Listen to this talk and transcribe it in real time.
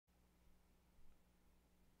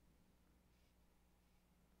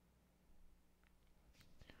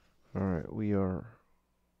Alright, we are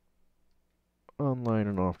online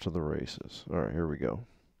and off to the races. Alright, here we go.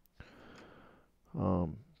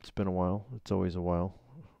 It's been a while. It's always a while.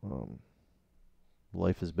 Um,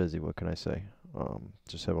 Life is busy, what can I say?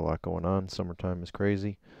 Just have a lot going on. Summertime is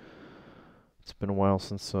crazy. It's been a while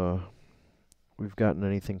since we've gotten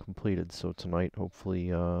anything completed, so tonight,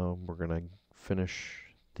 hopefully, we're gonna finish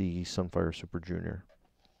the Sunfire Super Junior.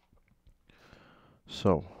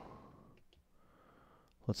 So,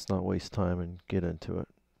 let's not waste time and get into it.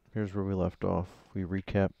 Here's where we left off. We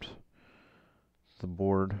recapped the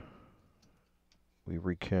board. We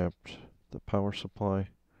recapped the power supply.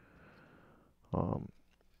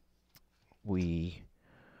 We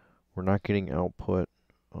were not getting output.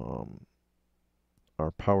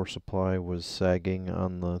 Our power supply was sagging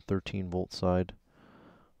on the 13 volt side.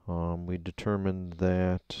 We determined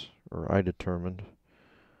that, or I determined,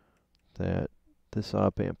 that this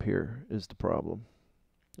op amp here is the problem.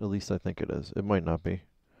 At least I think it is. It might not be.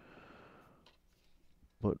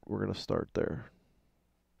 But we're going to start there.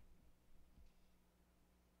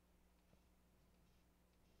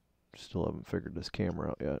 Still haven't figured this camera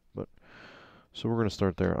out yet, but so we're going to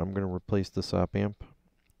start there. I'm going to replace this op amp.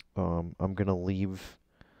 I'm going to leave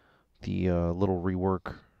the little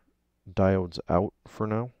rework diodes out for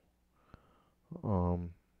now.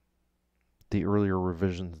 The earlier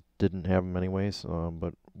revisions didn't have them anyways,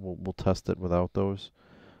 but we'll test it without those.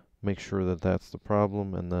 Make sure that that's the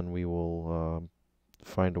problem, and then we will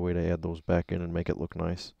find a way to add those back in and make it look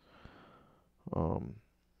nice.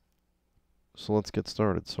 So let's get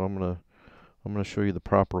started. So I'm gonna show you the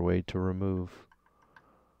proper way to remove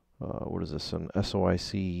what is this, an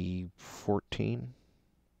SOIC 14,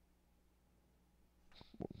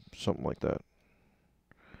 something like that.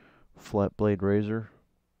 Flat blade razor.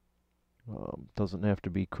 Doesn't have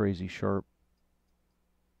to be crazy sharp.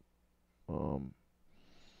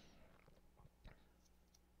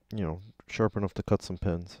 You know, sharp enough to cut some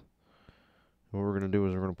pins. And what we're going to do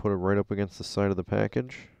is we're going to put it right up against the side of the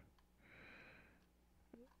package.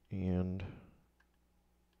 And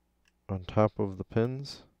on top of the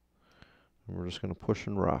pins. And we're just going to push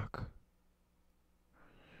and rock.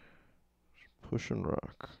 Push and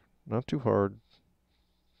rock. Not too hard.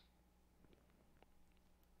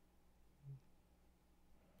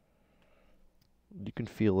 You can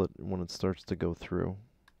feel it when it starts to go through.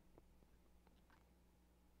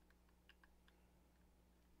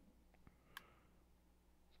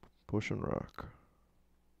 Push and rock.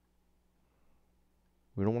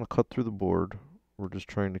 We don't want to cut through the board. We're just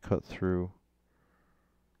trying to cut through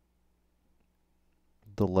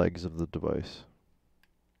the legs of the device.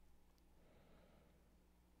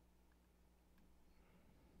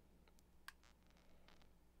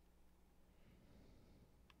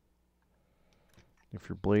 If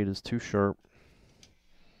your blade is too sharp,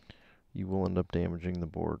 you will end up damaging the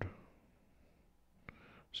board.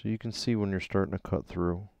 So you can see when you're starting to cut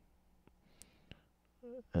through.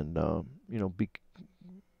 And, you know,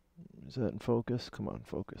 is that in focus? Come on,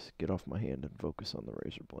 focus. Get off my hand and focus on the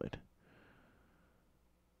razor blade.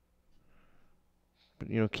 But,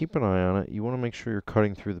 you know, keep an eye on it. You want to make sure you're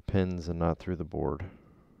cutting through the pins and not through the board.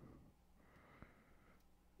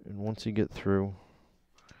 And once you get through,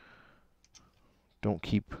 don't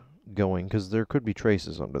keep going, because there could be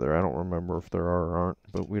traces under there. I don't remember if there are or aren't,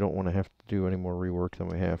 but we don't want to have to do any more rework than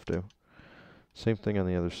we have to. Same thing on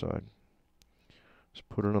the other side. Just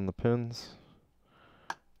put it on the pins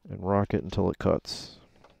and rock it until it cuts.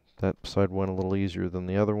 That side went a little easier than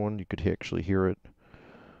the other one. You could actually hear it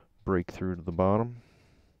break through to the bottom.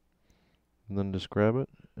 And then just grab it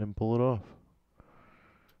and pull it off.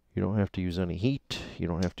 You don't have to use any heat. You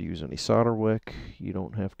don't have to use any solder wick. You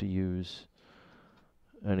don't have to use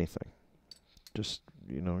anything. Just,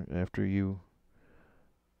 you know, after you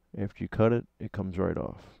cut it, it comes right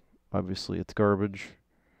off. Obviously it's garbage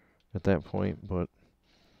at that point, but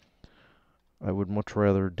I would much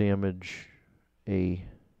rather damage a,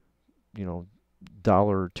 you know, $1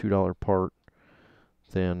 or $2 part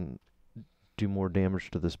than do more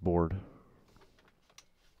damage to this board.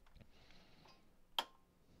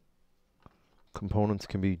 Components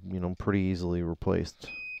can be, you know, pretty easily replaced.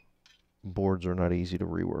 Boards are not easy to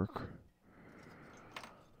rework.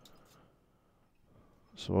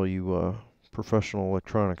 So all you professional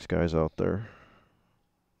electronics guys out there,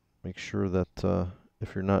 make sure that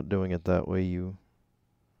if you're not doing it that way, you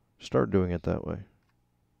start doing it that way.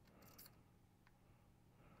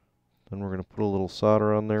 Then we're going to put a little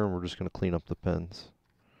solder on there, and we're just going to clean up the pins.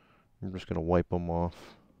 I'm just going to wipe them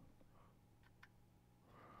off.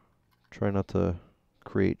 Try not to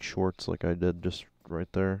create shorts like I did just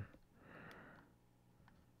right there.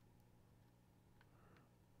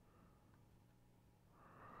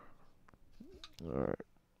 Alright.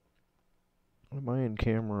 Am I in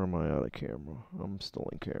camera or am I out of camera? I'm still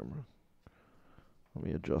in camera. Let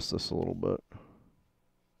me adjust this a little bit.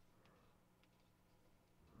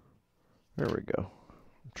 There we go.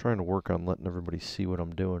 I'm trying to work on letting everybody see what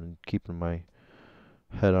I'm doing and keeping my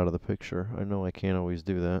head out of the picture. I know I can't always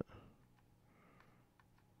do that.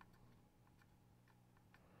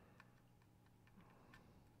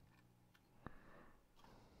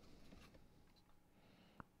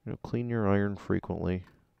 You know, clean your iron frequently.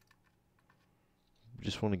 You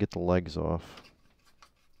just want to get the legs off.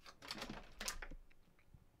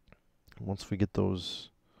 Once we get those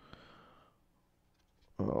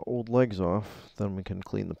old legs off, then we can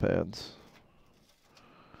clean the pads.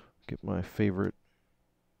 Get my favorite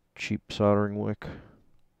cheap soldering wick.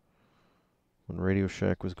 When Radio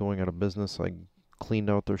Shack was going out of business, I cleaned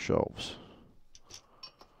out their shelves.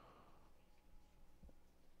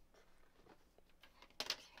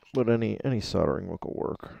 But any soldering wick will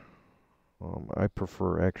work. I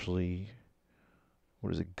prefer actually,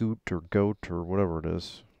 what is it, goot or goat or whatever it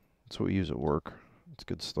is. That's what we use at work. It's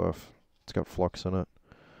good stuff. It's got flux in it.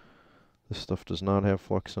 This stuff does not have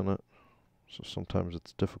flux in it, so sometimes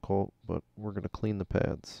it's difficult, but we're going to clean the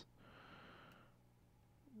pads.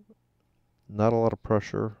 Not a lot of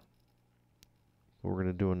pressure. We're going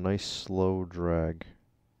to do a nice slow drag.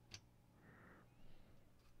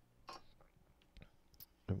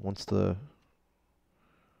 And once the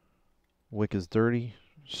wick is dirty,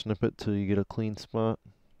 snip it till you get a clean spot,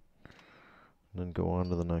 and then go on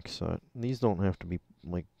to the next side. And these don't have to be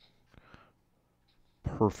like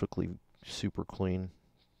perfectly super clean,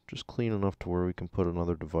 just clean enough to where we can put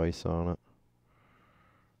another device on it.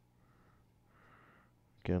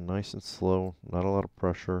 Again, nice and slow, not a lot of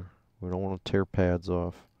pressure. We don't want to tear pads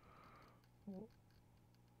off.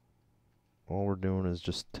 All we're doing is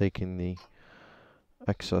just taking the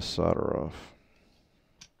excess solder off.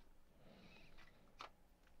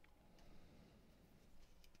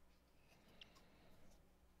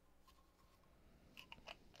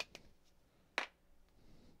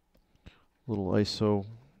 Little ISO,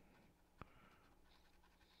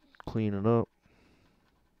 clean it up.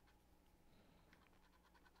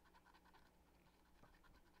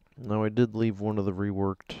 Now I did leave one of the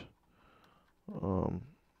reworked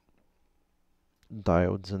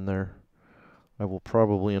diodes in there. I will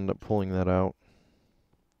probably end up pulling that out.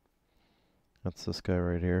 That's this guy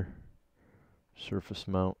right here. Surface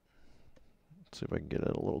mount. Let's see if I can get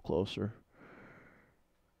it a little closer.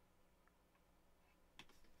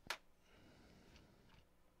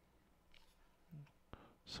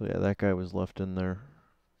 So yeah, that guy was left in there.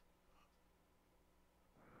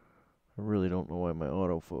 I really don't know why my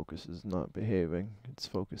autofocus is not behaving. It's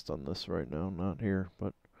focused on this right now, not here.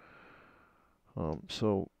 But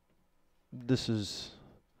so this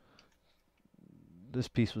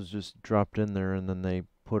piece was just dropped in there, and then they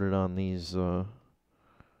put it on these on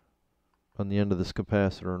the end of this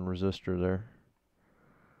capacitor and resistor there.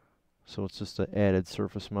 So it's just an added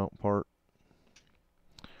surface mount part.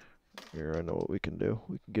 Here, I know what we can do.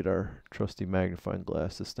 We can get our trusty magnifying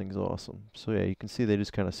glass. This thing's awesome. So yeah, you can see they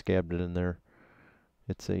just kind of scabbed it in there.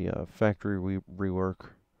 It's a factory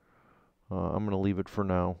rework. I'm going to leave it for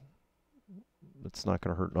now. It's not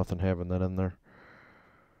going to hurt nothing having that in there.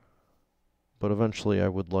 But eventually I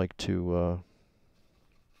would like to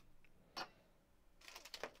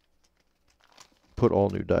put all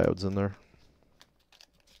new diodes in there.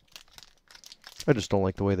 I just don't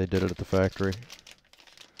like the way they did it at the factory.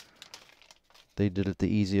 They did it the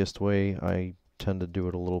easiest way. I tend to do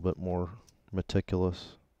it a little bit more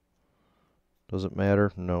meticulous. Does it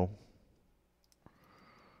matter? No.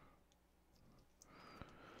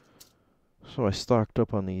 So I stocked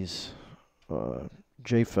up on these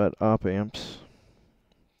JFET op amps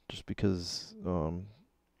just because you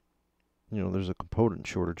know, there's a component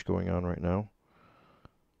shortage going on right now.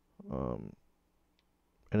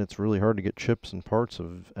 And it's really hard to get chips and parts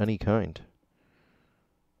of any kind.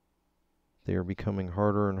 They are becoming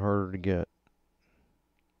harder and harder to get.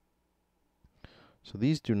 So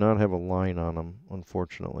these do not have a line on them,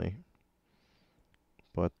 unfortunately.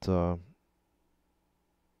 But on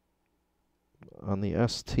the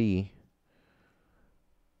ST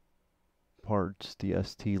parts, the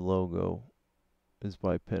ST logo is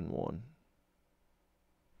by pin 1.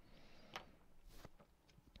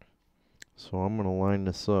 So I'm going to line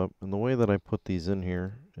this up. And the way that I put these in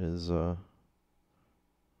here is I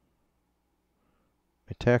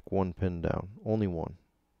tack one pin down, only one.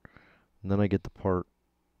 And then I get the part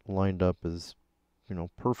lined up as, you know,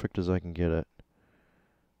 perfect as I can get it.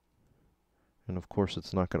 And of course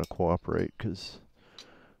it's not going to cooperate because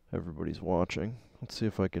everybody's watching. Let's see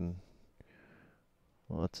if I can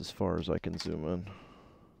Well, that's as far as I can zoom in.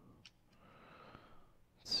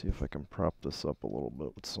 Let's see if I can prop this up a little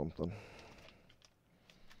bit with something.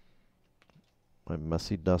 My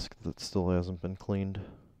messy desk that still hasn't been cleaned.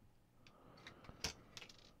 I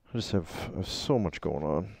just have so much going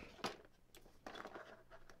on.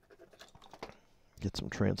 Get some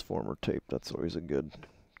transformer tape. That's always a good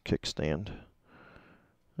kickstand.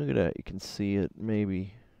 Look at that. You can see it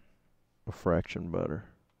maybe a fraction better.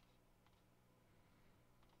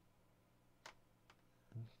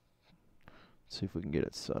 Let's see if we can get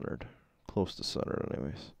it centered. Close to centered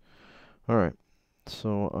anyways. Alright.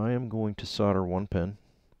 So I am going to solder one pin.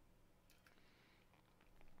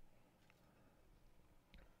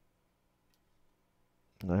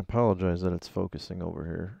 And I apologize that it's focusing over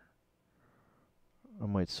here. I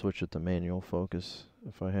might switch it to manual focus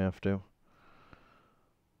if I have to.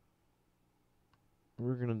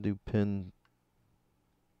 We're going to do pin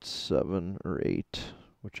 7 or 8,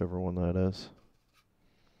 whichever one that is.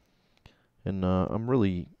 And I'm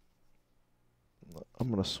going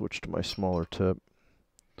to switch to my smaller tip.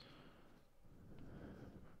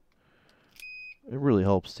 It really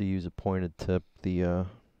helps to use a pointed tip. I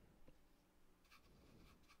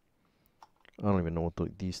don't even know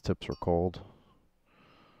what these tips are called.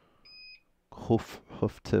 Hoof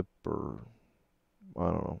tip, or I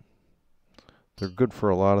don't know. They're good for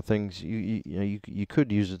a lot of things. You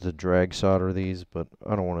could use it to drag solder these, but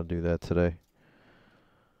I don't want to do that today.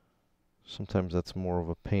 Sometimes that's more of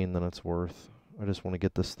a pain than it's worth. I just want to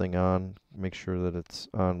get this thing on, make sure that it's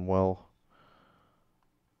on well,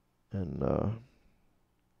 and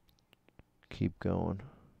keep going.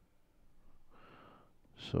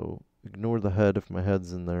 So ignore the head if my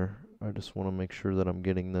head's in there. I just want to make sure that I'm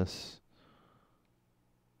getting this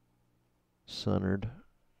centered,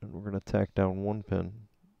 and we're going to tack down one pin.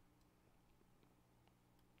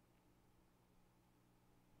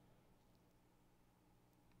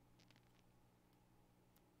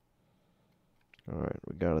 Alright,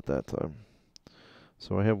 we got it that time.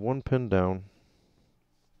 So I have one pin down.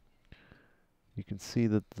 You can see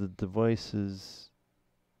that the device is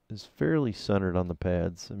fairly centered on the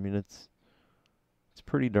pads. I mean, it's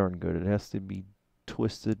pretty darn good. It has to be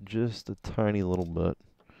twisted just a tiny little bit.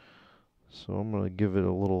 So I'm going to give it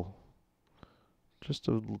a little, just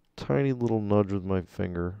a tiny little nudge with my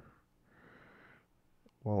finger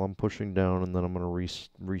while I'm pushing down, and then I'm going to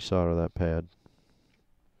resolder that pad.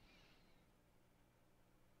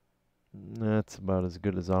 That's about as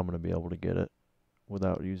good as I'm going to be able to get it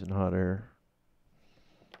without using hot air.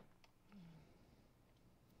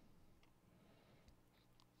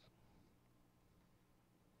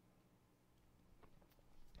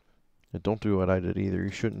 And don't do what I did either.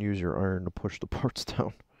 You shouldn't use your iron to push the parts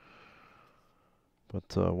down.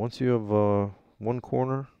 But once you have one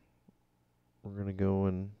corner, we're going to go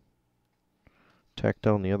and tack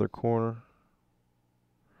down the other corner.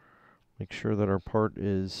 Make sure that our part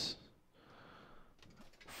is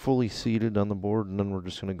fully seated on the board, and then we're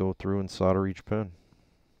just going to go through and solder each pin.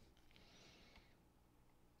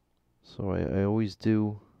 So I always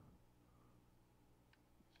do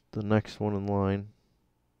the next one in line,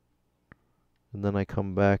 and then I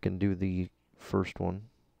come back and do the first one.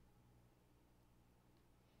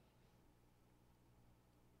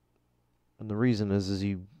 And the reason is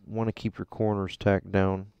you want to keep your corners tacked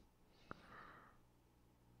down.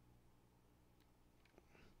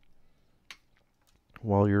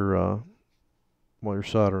 While you're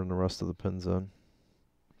soldering the rest of the pins in.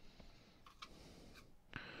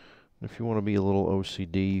 If you want to be a little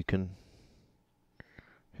OCD, you can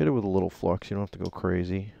hit it with a little flux. You don't have to go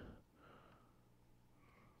crazy.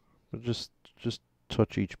 But just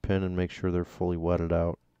touch each pin and make sure they're fully wetted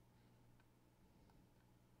out.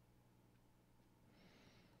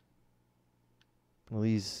 Well,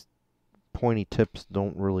 these pointy tips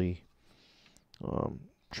don't really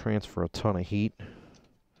transfer a ton of heat.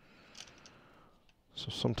 So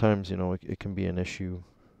sometimes, it can be an issue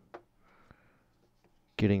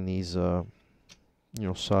getting these,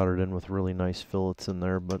 soldered in with really nice fillets in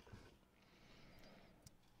there, but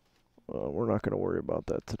we're not going to worry about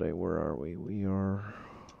that today. Where are we? We are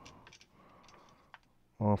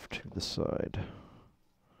off to the side.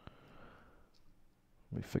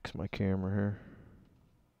 Let me fix my camera here.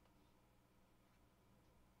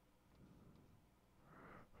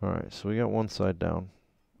 Alright, so we got one side down.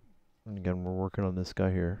 And again, we're working on this guy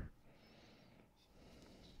here.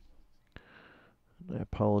 And I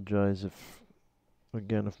apologize if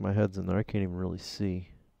my head's in there, I can't even really see.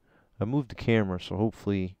 I moved the camera, so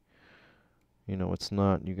hopefully, it's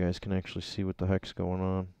not. You guys can actually see what the heck's going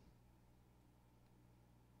on.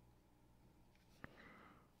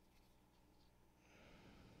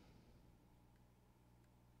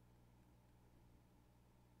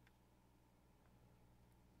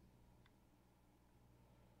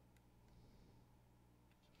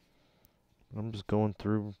 I'm just going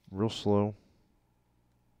through real slow.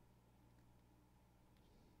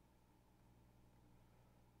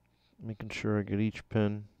 Making sure I get each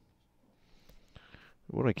pin.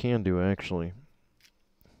 What I can do actually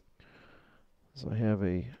is I have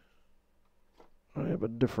a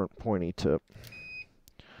different pointy tip.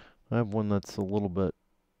 I have one that's a little bit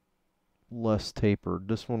less tapered.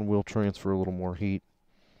 This one will transfer a little more heat.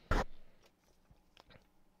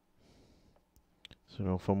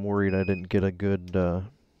 So, if I'm worried I didn't get a good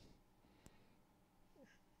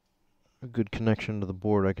connection to the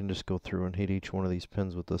board, I can just go through and hit each one of these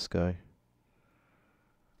pins with this guy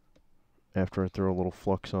after I throw a little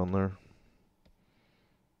flux on there.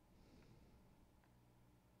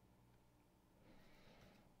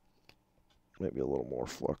 Maybe a little more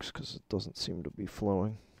flux because it doesn't seem to be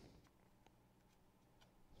flowing.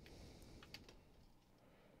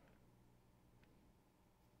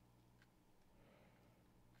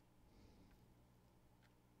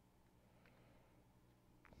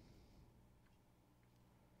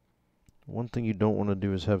 One thing you don't want to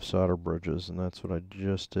do is have solder bridges, and that's what I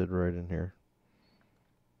just did right in here.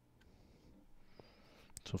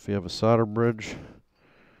 So if you have a solder bridge,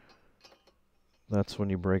 that's when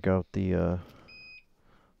you break out the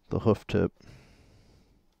hoof tip.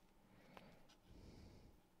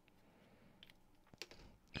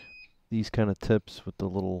 These kind of tips with the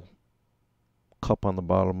little cup on the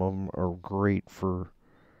bottom of them are great for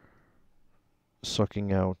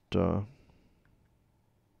sucking out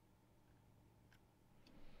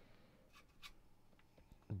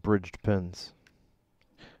bridged pins.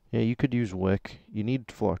 Yeah, you could use wick. You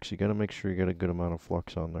need flux. You got to make sure you get a good amount of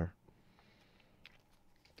flux on there.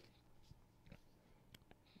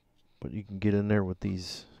 But you can get in there with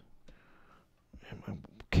these. My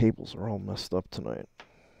cables are all messed up tonight.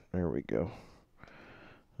 There we go.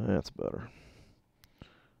 That's better.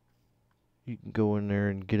 You can go in there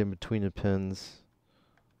and get in between the pins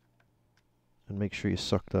and make sure you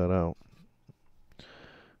suck that out.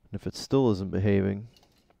 And if it still isn't behaving,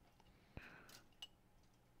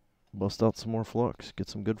 bust out some more flux. Get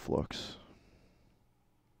some good flux.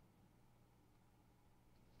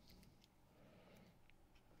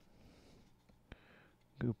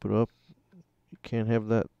 Goop it up. You can't have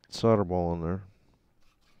that solder ball in there.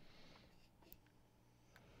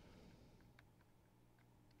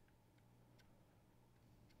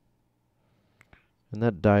 And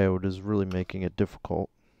that diode is really making it difficult.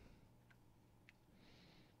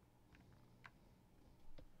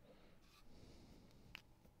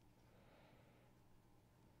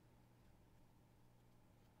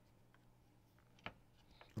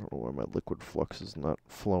 I don't know why my liquid flux is not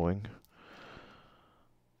flowing.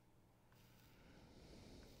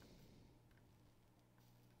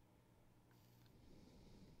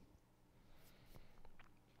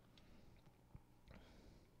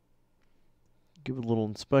 Give it a little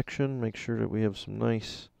inspection, make sure that we have some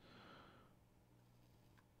nice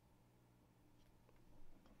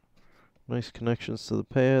connections to the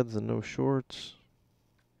pads and no shorts.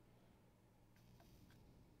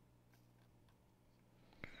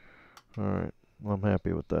 Alright, well, I'm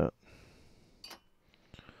happy with that.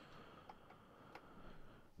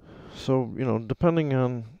 So, depending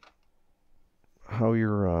on how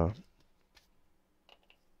you're,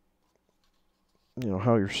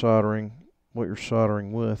 how you're soldering, what you're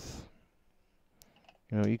soldering with,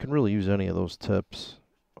 you can really use any of those tips.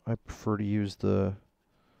 I prefer to use the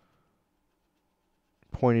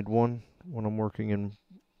pointed one when I'm working in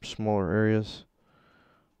smaller areas.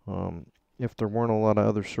 If there weren't a lot of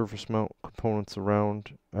other surface mount components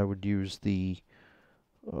around, I would use the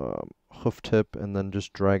hoof tip and then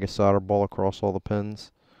just drag a solder ball across all the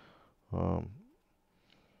pins.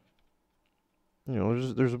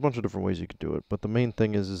 There's a bunch of different ways you could do it, but the main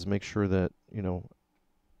thing is make sure that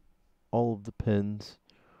all of the pins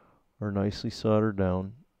are nicely soldered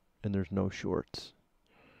down and there's no shorts.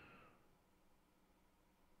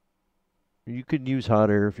 You could use hot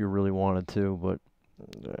air if you really wanted to, but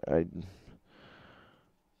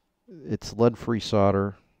it's lead-free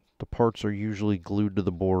solder. The parts are usually glued to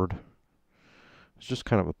the board. It's just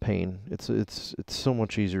kind of a pain. It's so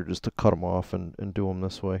much easier just to cut them off and do them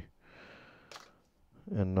this way.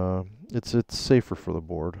 And it's safer for the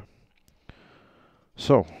board.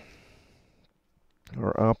 So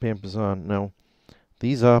our op amp is on. Now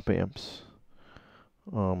these op amps,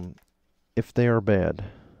 if they are bad,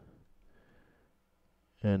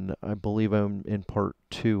 and I believe I'm in part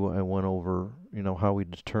 2, I went over, how we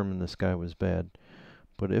determined this guy was bad.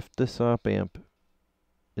 But if this op amp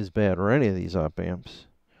is bad, or any of these op amps,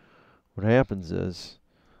 what happens is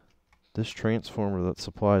this transformer that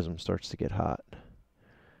supplies them starts to get hot.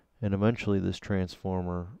 and eventually this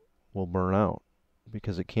transformer will burn out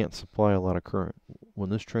because it can't supply a lot of current. When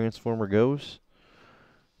this transformer goes,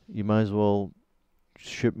 you might as well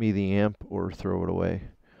ship me the amp or throw it away.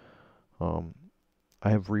 I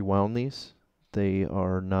have rewound these. They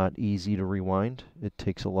are not easy to rewind. It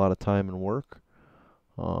takes a lot of time and work.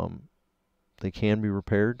 They can be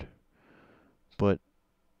repaired, but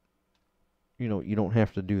you know, you don't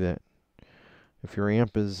have to do that. If your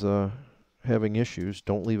amp is having issues,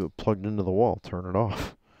 don't leave it plugged into the wall. Turn it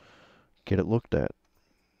off. Get it looked at.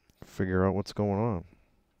 Figure out what's going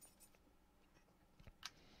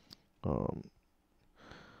on.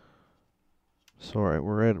 So alright,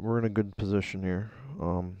 we're in a good position here.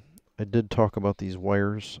 I did talk about these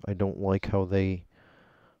wires. I don't like how they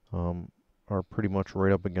are pretty much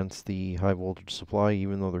right up against the high voltage supply.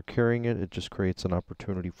 Even though they're carrying it, it just creates an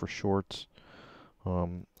opportunity for shorts.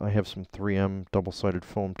 I have some 3M double-sided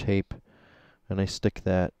foam tape, and I stick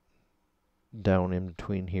that down in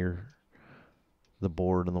between here, the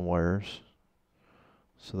board and the wires.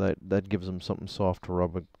 So that gives them something soft to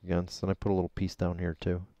rub against. And I put a little piece down here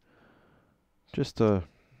too. Just a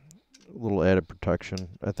little added protection.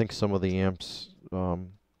 I think some of the amps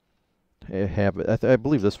have it. I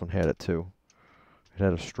believe this one had it too. It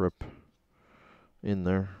had a strip in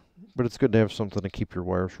there. But it's good to have something to keep your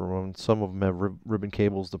wires from running. Some of them have ribbon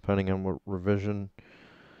cables depending on what revision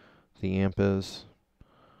the amp is.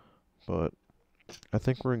 But I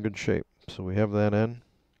think we're in good shape. So we have that in.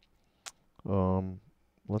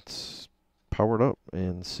 Let's power it up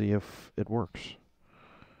and see if it works.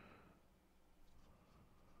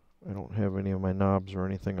 I don't have any of my knobs or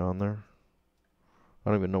anything on there. I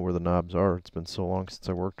don't even know where the knobs are. It's been so long since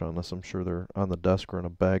I worked on this. I'm sure they're on the desk or in a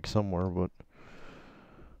bag somewhere, but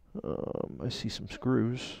I see some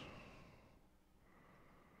screws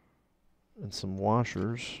and some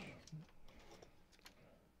washers.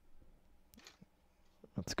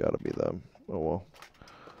 That's got to be them. Oh well.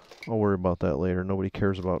 I'll worry about that later. Nobody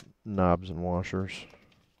cares about knobs and washers.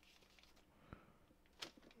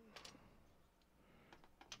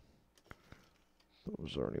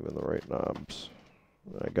 Those aren't even the right knobs.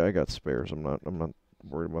 I got spares. I'm not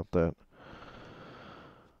worried about that.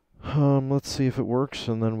 Let's see if it works,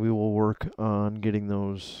 and then we will work on getting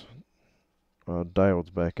those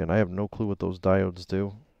diodes back in. I have no clue what those diodes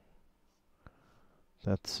do.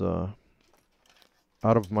 That's out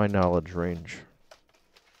of my knowledge range.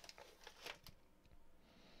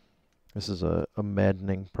 This is a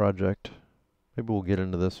maddening project. Maybe we'll get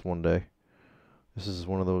into this one day. This is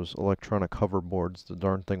one of those electronic hoverboards. The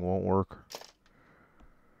darn thing won't work.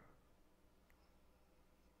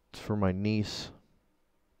 It's for my niece.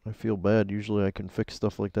 I feel bad. Usually I can fix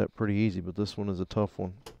stuff like that pretty easy, but this one is a tough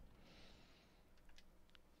one.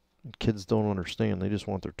 Kids don't understand. They just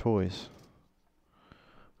want their toys.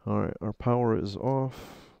 Alright, our power is off.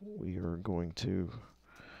 We are going to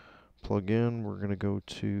plug in. We're going to go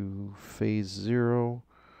to phase 0.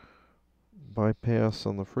 Bypass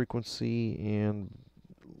on the frequency and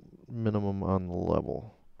minimum on the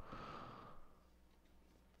level.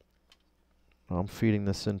 I'm feeding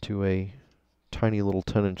this into a tiny little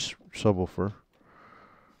 10-inch subwoofer.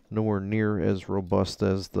 Nowhere near as robust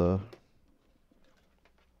as the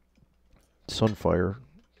Sunfire.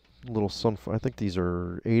 Little Sunfire. I think these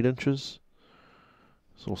are 8 inches.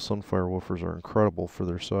 These little Sunfire woofers are incredible for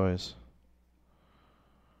their size.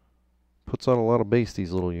 Puts out a lot of bass,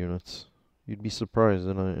 these little units. You'd be surprised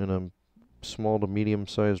in a small to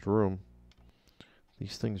medium-sized room.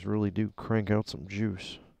 These things really do crank out some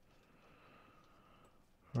juice.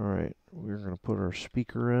 Alright, we're going to put our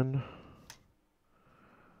speaker in.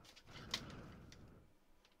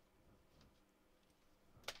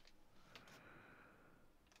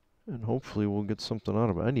 And hopefully we'll get something out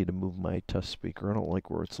of it. I need to move my test speaker. I don't like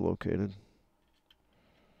where it's located.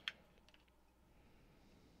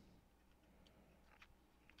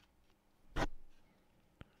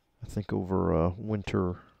 I think over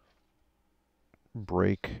winter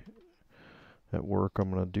break at work, I'm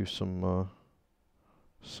going to do some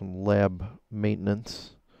lab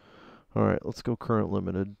maintenance. Alright, let's go current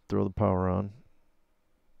limited. Throw the power on.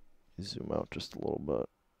 Zoom out just a little bit.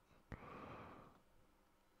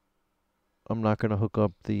 I'm not going to hook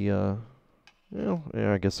up the, yeah,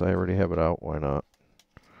 I guess I already have it out. Why not?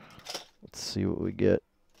 Let's see what we get.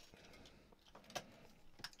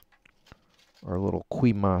 Our little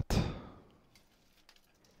Quimat.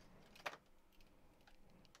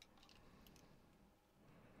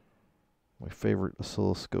 My favorite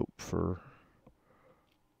oscilloscope for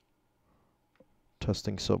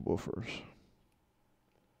testing subwoofers.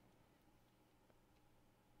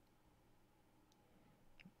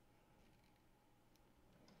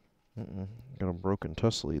 Got a broken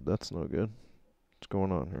test lead. That's no good. What's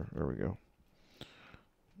going on here? There we go.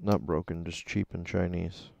 Not broken, just cheap and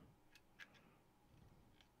Chinese.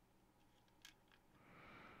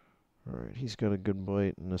 Alright, he's got a good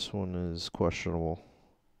bite, and this one is questionable.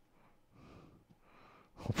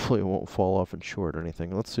 Hopefully it won't fall off and short or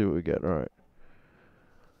anything. Let's see what we get. Alright.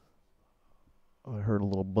 I heard a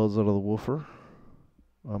little buzz out of the woofer.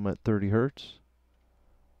 I'm at 30 hertz.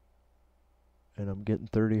 And I'm getting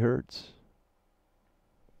 30 hertz.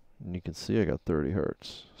 And you can see I got 30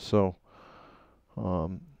 hertz. So, a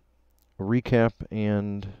recap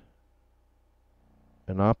and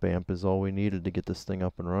an op amp is all we needed to get this thing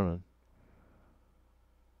up and running.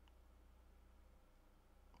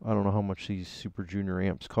 I don't know how much these Super Junior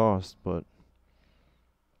amps cost, but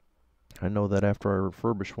I know that after I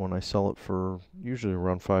refurbish one, I sell it for usually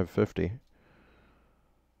around $550.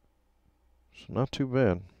 So not too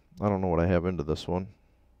bad. I don't know what I have into this one.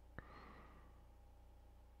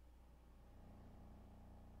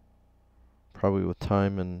 Probably with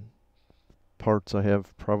time and parts, I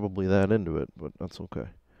have probably that into it, but that's okay.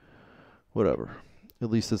 Whatever.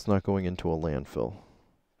 At least it's not going into a landfill.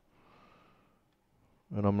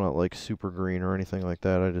 And I'm not like super green or anything like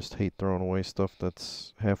that. I just hate throwing away stuff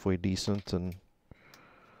that's halfway decent and,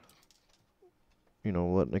 you know,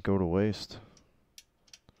 letting it go to waste.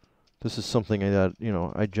 This is something that, you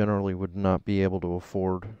know, I generally would not be able to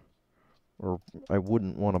afford, or I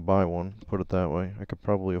wouldn't want to buy one, put it that way. I could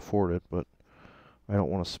probably afford it, but I don't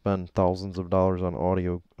want to spend thousands of dollars on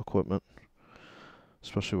audio equipment,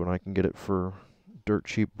 especially when I can get it for dirt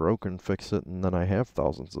cheap broken, fix it, and then I have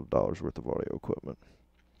thousands of dollars worth of audio equipment.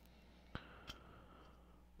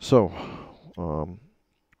 So,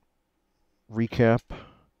 recap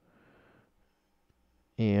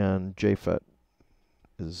and JFET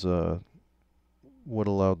is what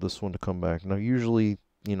allowed this one to come back. Now, usually,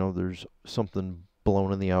 you know, there's something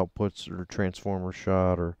blown in the outputs or transformer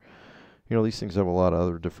shot, or, you know, these things have a lot of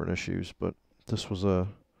other different issues, but this was a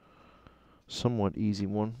somewhat easy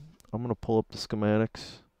one. I'm going to pull up the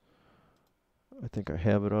schematics. I think I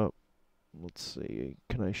have it up. Let's see.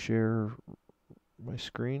 Can I share my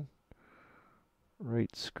screen?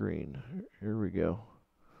 Right screen. Here we go.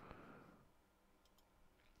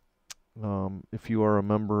 If you are a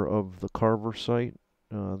member of the Carver site,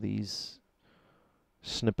 these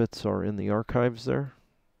snippets are in the archives there.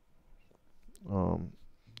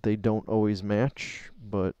 They don't always match,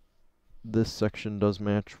 but this section does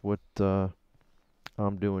match what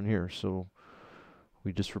I'm doing here. So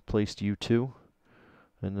we just replaced U2,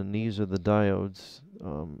 and then these are the diodes.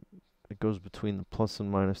 It goes between the plus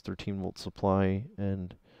and minus 13 volt supply,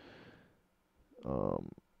 and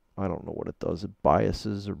I don't know what it does. It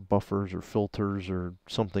biases or buffers or filters or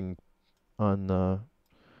something on the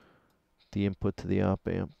input to the op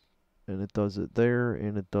amp, and it does it there,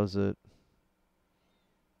 and it does it.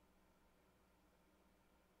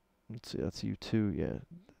 Let's see, that's U2, yeah,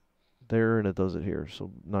 there, and it does it here.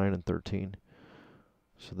 So 9 and 13.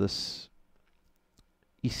 So this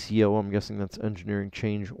ECO, I'm guessing that's engineering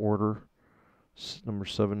change order, number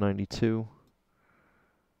 792.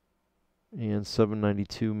 And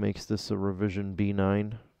 792 makes this a revision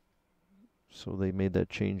B9. So they made that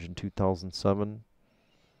change in 2007.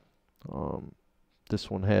 This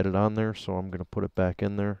one had it on there, so I'm going to put it back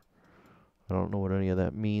in there. I don't know what any of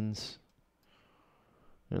that means.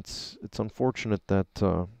 It's unfortunate that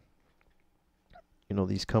you know,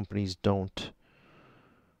 these companies don't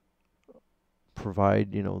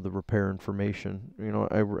provide, you know, the repair information. You know,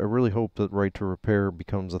 I really hope that right to repair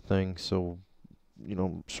becomes a thing, so, you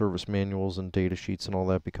know, service manuals and data sheets and all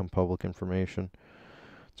that become public information.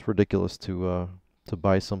 It's ridiculous to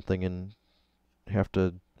buy something and have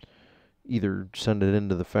to either send it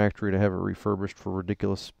into the factory to have it refurbished for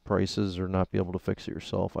ridiculous prices or not be able to fix it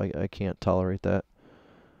yourself. I can't tolerate that.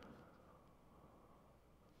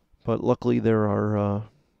 But luckily there are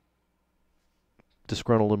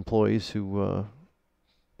disgruntled employees who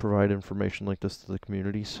provide information like this to the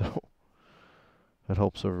community, so that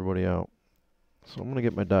helps everybody out. So I'm going to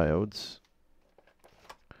get my diodes.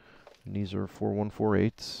 And these are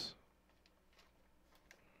 4148s.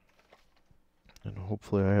 And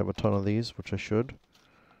hopefully I have a ton of these, which I should,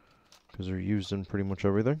 because they're used in pretty much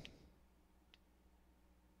everything.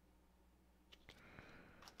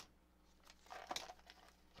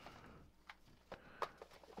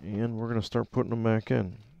 And we're going to start putting them back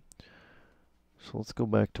in. So let's go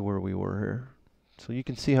back to where we were here. So you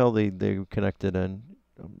can see how they connected in.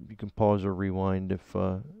 You can pause or rewind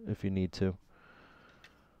if you need to.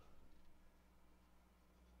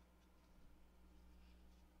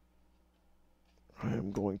 I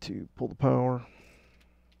am going to pull the power.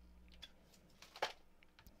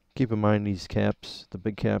 Keep in mind these caps, the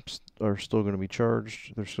big caps are still going to be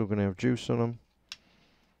charged. They're still going to have juice in them.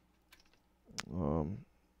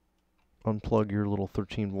 Unplug your little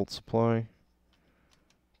 13-volt supply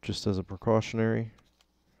just as a precautionary.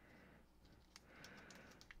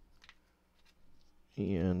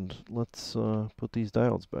 And let's put these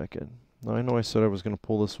diodes back in. Now I know I said I was going to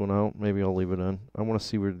pull this one out. Maybe I'll leave it in. I want to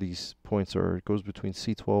see where these points are. It goes between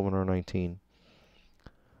C12 and R19.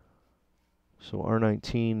 So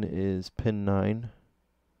R19 is pin 9.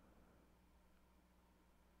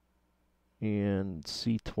 And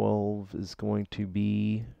C12 is going to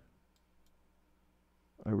be...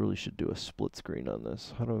 I really should do a split screen on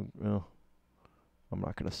this. How do I... Well, I'm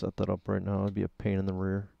not going to set that up right now. It'd be a pain in the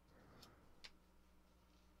rear.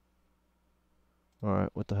 Alright,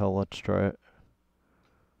 what the hell, let's try it.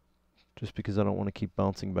 Just because I don't want to keep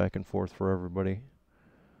bouncing back and forth for everybody.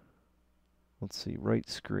 Let's see, right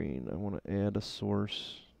screen. I want to add a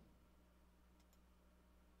source.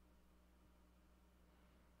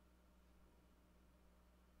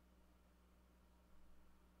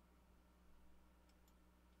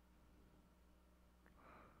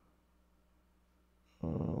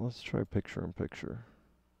 Let's try picture in picture.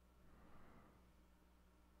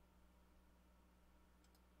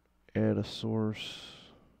 Add a source.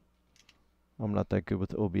 I'm not that good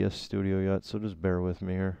with OBS Studio yet, so just bear with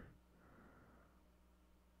me here.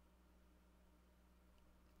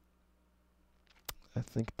 I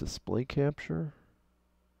think display capture.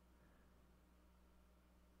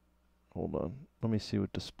 Hold on. Let me see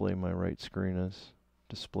what display my right screen is.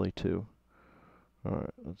 Display 2. Alright,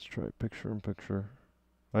 let's try picture in picture.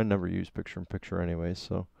 I never use picture in picture anyway,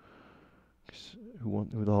 so who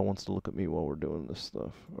the hell wants to look at me while we're doing this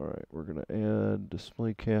stuff? Alright, we're going to add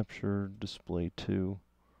display capture, display 2.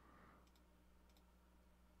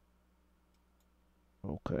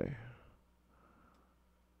 Okay.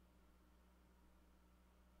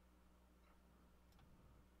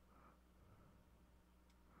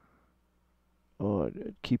 Oh,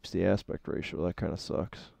 it keeps the aspect ratio. That kind of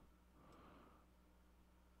sucks.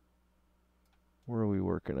 Where are we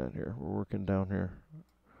working at here? We're working down here.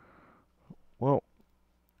 Well,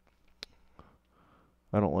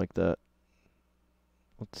 I don't like that.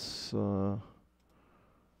 Let's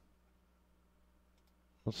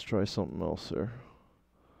try something else here.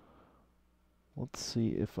 Let's see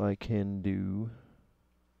if I can do...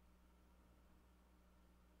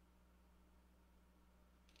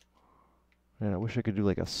 Man, I wish I could do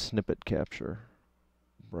like a snippet capture.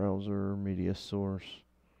 Browser, media source.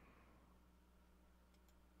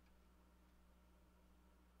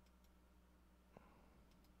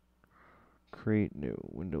 Create new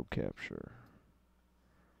window capture.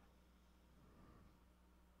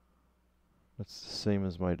 That's the same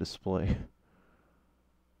as my display.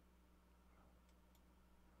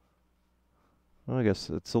 Well, I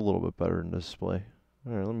guess it's a little bit better than display.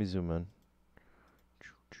 Alright, let me zoom in.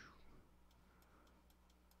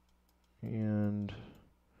 And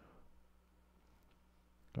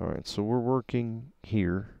alright, so we're working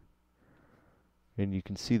here. And you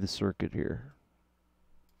can see the circuit here.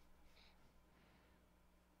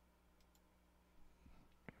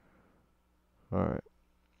 Alright,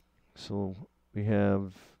 so we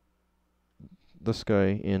have this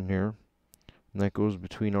guy in here, and that goes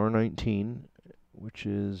between R19, which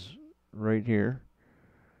is right here,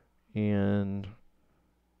 and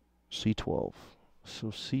C12. So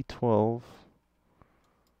C12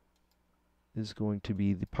 is going to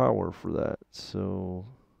be the power for that. So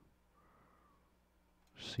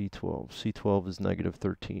C12 is negative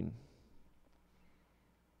 13.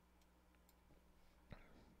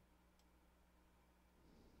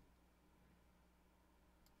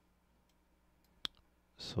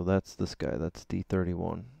 So that's this guy, that's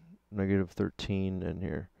D31, negative 13 in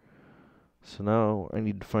here. So now I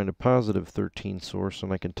need to find a positive 13 source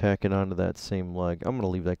and I can tack it onto that same leg. I'm going to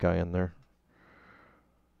leave that guy in there.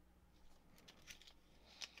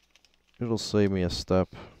 It'll save me a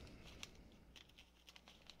step.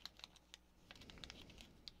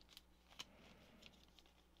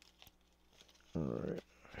 Alright,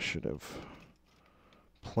 I should have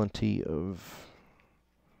plenty of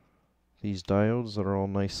these diodes that are all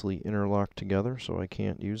nicely interlocked together, so I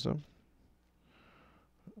can't use them.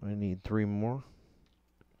 I need 3 more.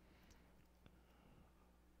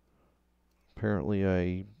 Apparently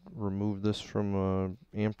I removed this from an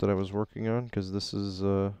amp that I was working on, because this is,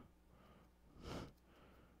 I'll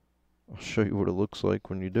show you what it looks like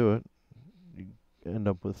when you do it. You end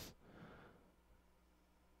up with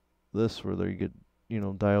this, where you get,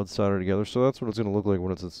 diodes soldered together. So that's what it's going to look like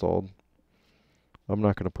when it's installed. I'm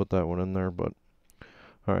not going to put that one in there, but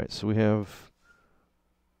alright, so we have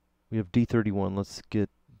We have D31. Let's get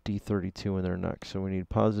D32 in there next. So we need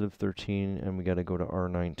positive 13, and we got to go to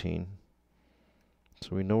R19.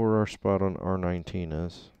 So we know where our spot on R19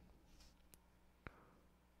 is.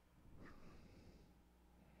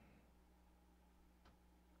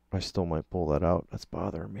 I still might pull that out. That's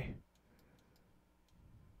bothering me.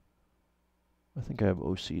 I think I have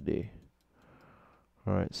OCD.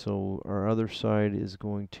 Alright, so our other side is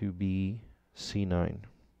going to be C9.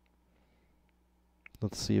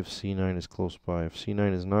 Let's see if C9 is close by. If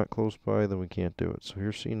C9 is not close by, then we can't do it. So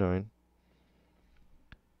here's C9.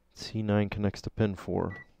 C9 connects to pin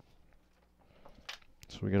 4.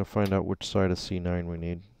 So we got to find out which side of C9 we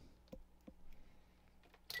need.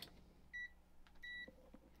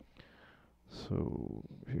 So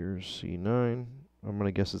here's C9. I'm going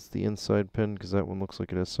to guess it's the inside pin because that one looks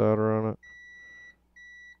like it has solder on it.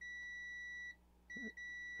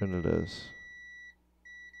 And it is.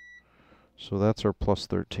 So that's our plus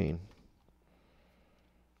 13.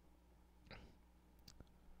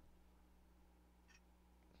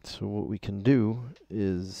 So what we can do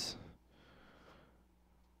is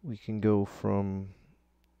we can go from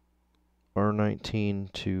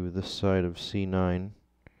R19 to this side of C9,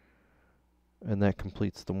 and that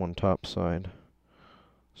completes the one top side.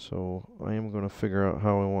 So I am going to figure out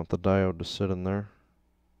how I want the diode to sit in there.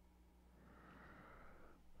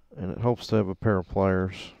 And it helps to have a pair of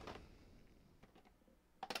pliers.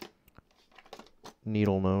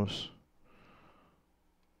 Needle nose.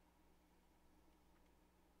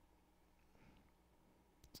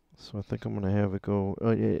 So I think I'm going to have it go...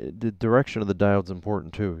 the direction of the diode's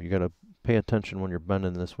important too. You got to pay attention when you're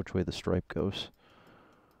bending this which way the stripe goes.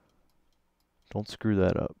 Don't screw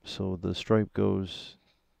that up. So the stripe goes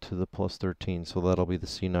to the plus 13, so that'll be the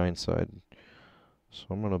C9 side. So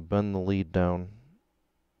I'm going to bend the lead down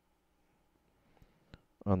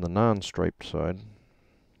on the non-striped side.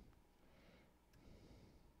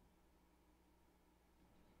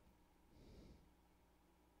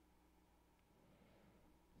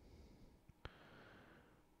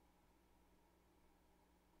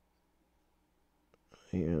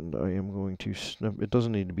 And I am going to snip. It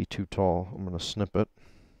doesn't need to be too tall. I'm going to snip it.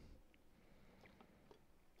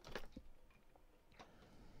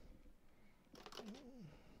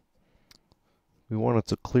 We want it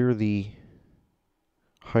to clear the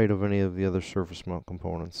height of any of the other surface mount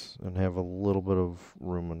components and have a little bit of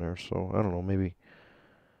room in there. So I don't know, maybe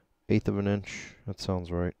 1/8 of an inch. That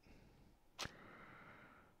sounds right.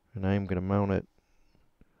 And I am going to mount it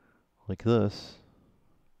like this.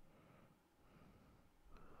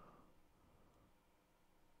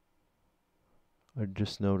 I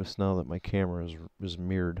just noticed now that my camera is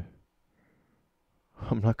mirrored.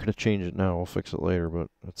 I'm not going to change it now. I'll fix it later, but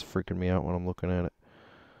it's freaking me out when I'm looking at it.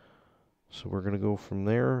 So we're going to go from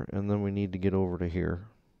there, and then we need to get over to here.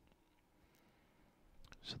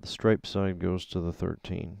 So the stripe side goes to the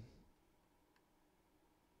 13.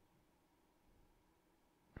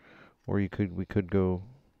 Or we could go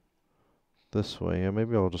this way. Yeah,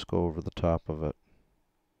 maybe I'll just go over the top of it.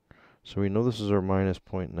 So we know this is our minus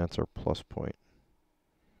point, and that's our plus point.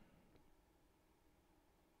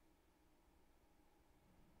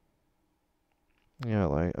 Yeah,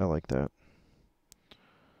 I like that.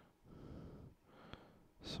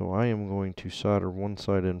 So I am going to solder one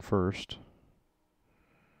side in first,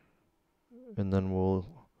 and then we'll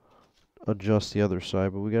adjust the other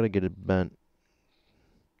side, but we got to get it bent.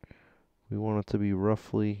 We want it to be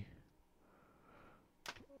roughly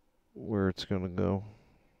where it's going to go.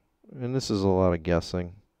 And this is a lot of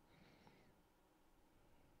guessing.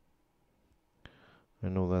 I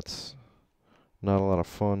know that's not a lot of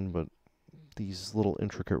fun, but these little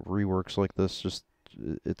intricate reworks like this,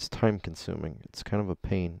 it's time consuming. It's kind of a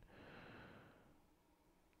pain.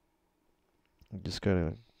 You just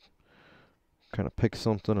gotta kind of pick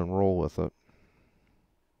something and roll with it.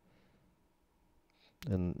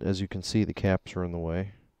 And as you can see, the caps are in the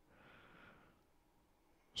way.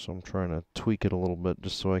 So I'm trying to tweak it a little bit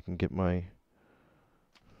just so I can get my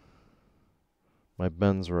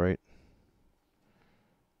bends right.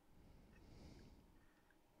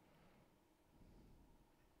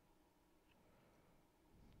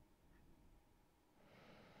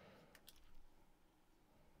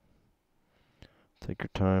 Take your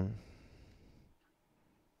time.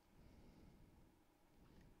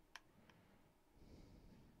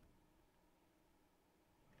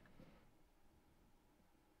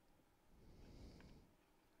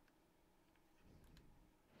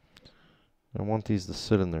 I want these to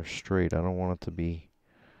sit in there straight. I don't want it to be,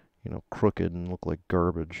 crooked and look like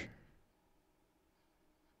garbage.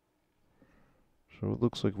 So it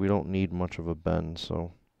looks like we don't need much of a bend,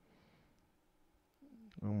 so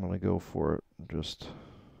I'm going to go for it. Just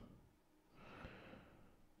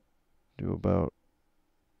do about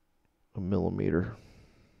a millimeter.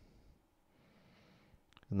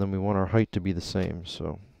 And then we want our height to be the same,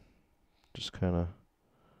 so just kind of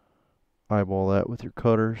eyeball that with your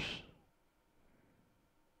cutters.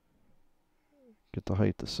 Get the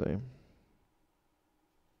height the same.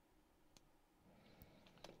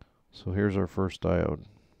 So here's our first diode.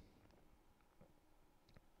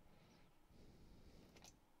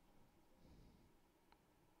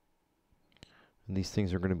 And these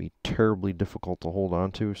things are going to be terribly difficult to hold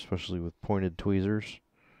on to, especially with pointed tweezers.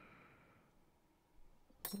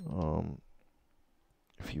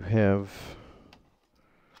 If you have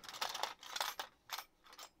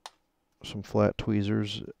some flat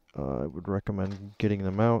tweezers, I would recommend getting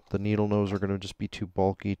them out. The needle nose are going to just be too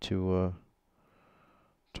bulky to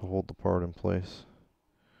hold the part in place.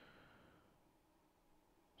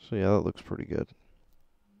 So yeah, that looks pretty good.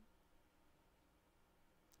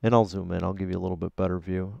 And I'll zoom in. I'll give you a little bit better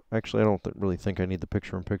view. Actually, I don't really think I need the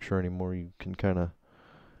picture-in-picture anymore. You can kind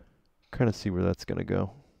of see where that's going to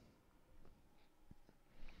go.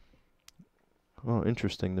 Oh,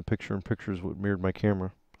 interesting. The picture-in-picture is what mirrored my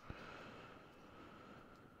camera.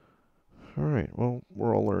 Alright, well,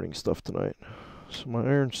 we're all learning stuff tonight. So my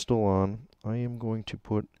iron's still on. I am going to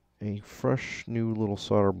put a fresh new little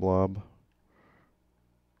solder blob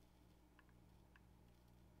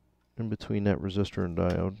in between that resistor and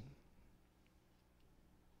diode.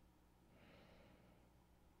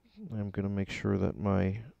 I'm going to make sure that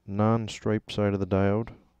my non-striped side of the diode,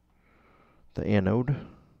 the anode,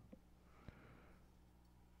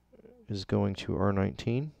 is going to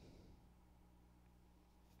R19.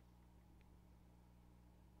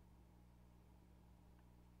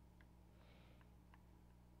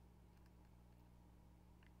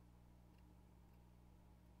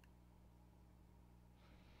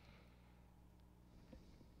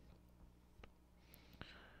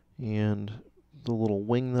 And the little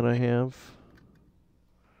wing that I have,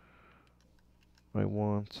 I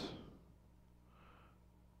want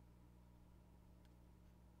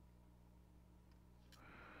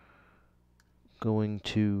going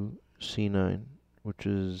to C9, which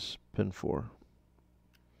is pin 4.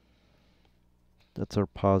 That's our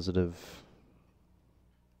positive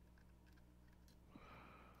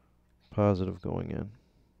going in.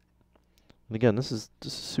 And again, this is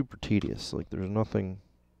super tedious. Like, there's nothing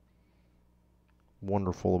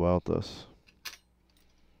wonderful about this.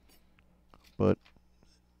 But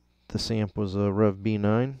this amp was a Rev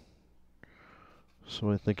B9,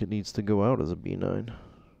 so I think it needs to go out as a B9.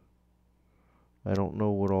 I don't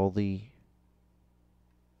know what all the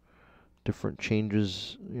different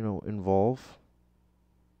changes, involve.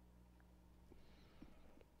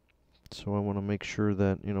 So I want to make sure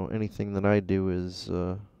that, anything that I do is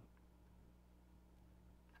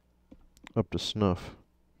up to snuff.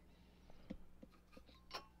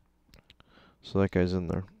 So that guy's in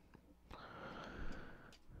there.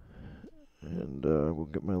 And we'll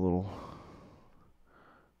get my little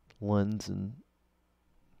lens and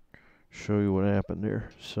show you what happened here.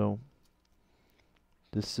 So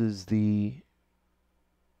this is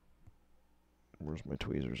where's my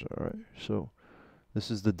tweezers? Alright, so this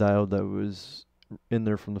is the diode that was in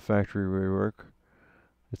there from the factory rework.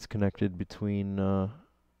 It's connected between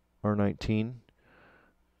R19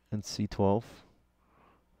 and C12.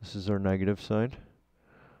 This is our negative side.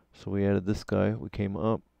 So we added this guy. We came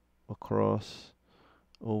up, across,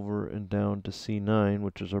 over, and down to C9,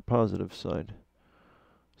 which is our positive side.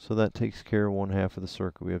 So that takes care of one half of the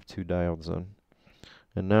circuit. We have 2 diodes in.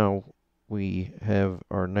 And now we have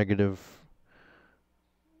our negative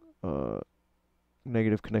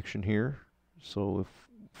connection here. So if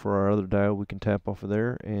for our other diode, we can tap off of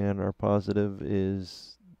there, and our positive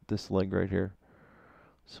is this leg right here.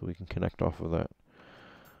 So we can connect off of that.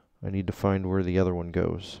 I need to find where the other one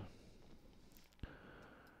goes.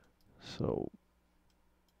 So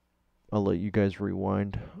I'll let you guys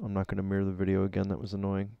rewind. I'm not going to mirror the video again. That was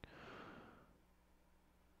annoying.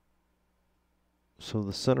 So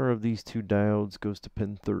the center of these 2 diodes goes to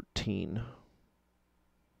pin 13.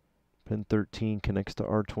 Pin 13 connects to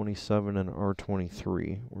R27 and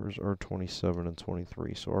R23. Where's R27 and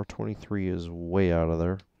 23? So R23 is way out of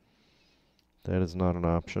there. That is not an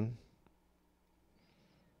option.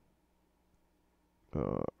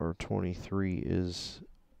 R23 is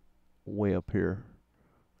way up here.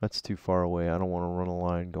 That's too far away. I don't want to run a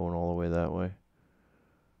line going all the way that way.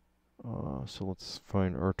 So let's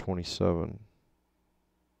find R27.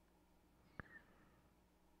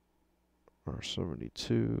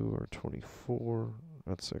 R72, R24.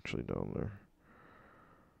 That's actually down there.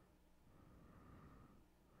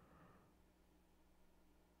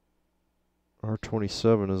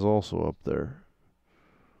 R27 is also up there.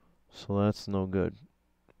 So that's no good.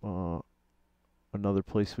 Another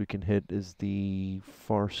place we can hit is the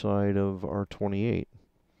far side of R28.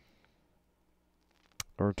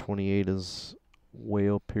 R28 is way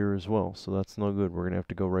up here as well, so that's no good. We're going to have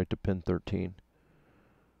to go right to pin 13.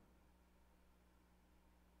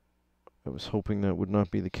 I was hoping that would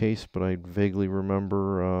not be the case, but I vaguely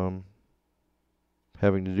remember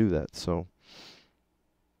having to do that. So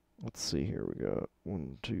let's see here. We got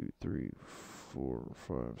 1, 2, 3, 4,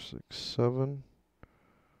 5, 6, 7.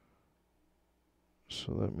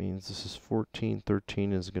 So that means this is 14.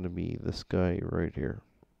 13 is going to be this guy right here.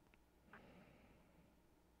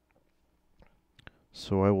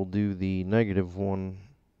 So I will do the negative one.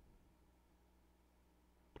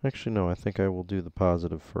 Actually, no, I think I will do the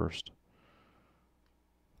positive first.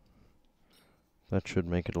 That should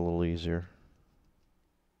make it a little easier.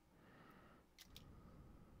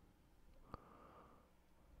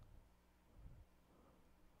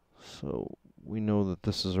 So we know that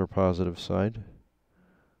this is our positive side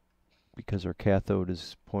because our cathode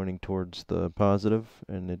is pointing towards the positive,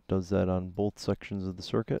 and it does that on both sections of the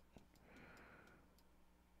circuit.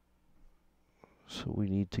 So we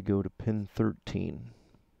need to go to pin 13.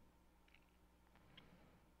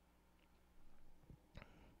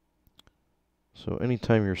 So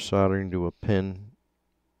anytime you're soldering to a pin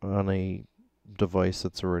on a device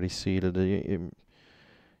that's already seated,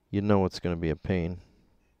 you know it's going to be a pain.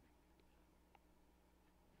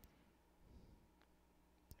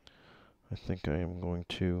 I think I am going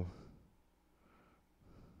to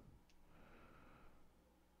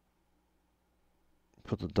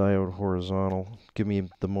put the diode horizontal, give me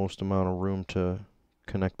the most amount of room to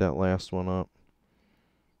connect that last one up.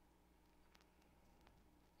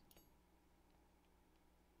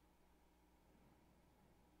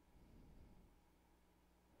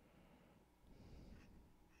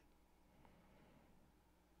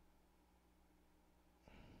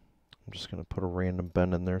 I'm just going to put a random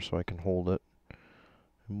bend in there so I can hold it.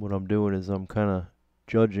 And what I'm doing is I'm kind of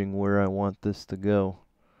judging where I want this to go.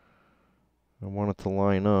 I want it to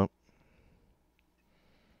line up.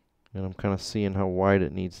 And I'm kind of seeing how wide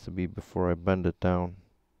it needs to be before I bend it down.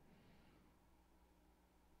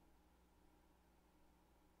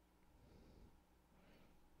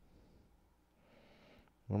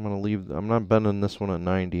 I'm not bending this one at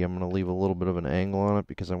 90. I'm going to leave a little bit of an angle on it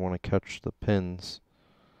because I want to catch the pins.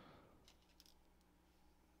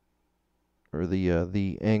 Or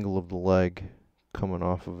the angle of the leg coming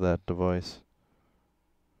off of that device.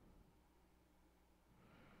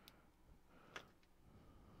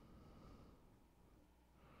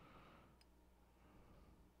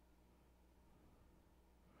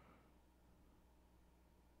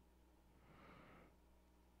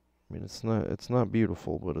 I mean, it's not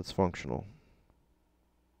beautiful, but it's functional.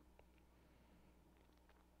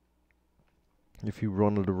 If you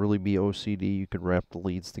wanted to really be OCD, you could wrap the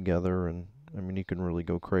leads together, and I mean, you can really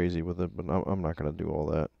go crazy with it, but I'm not going to do all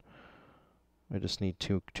that. I just need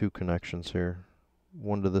two connections here.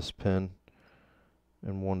 One to this pin,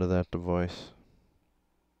 and one to that device.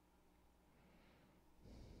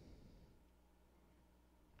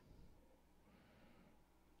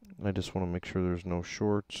 I just want to make sure there's no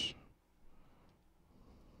shorts.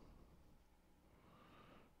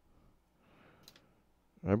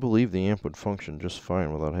 I believe the amp would function just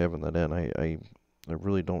fine without having that in. I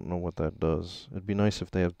really don't know what that does. It'd be nice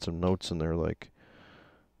if they had some notes in there like,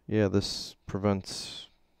 yeah, this prevents,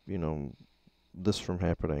 you know, this from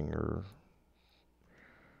happening, or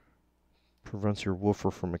prevents your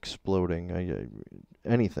woofer from exploding.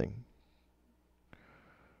 Anything.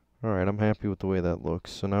 Alright, I'm happy with the way that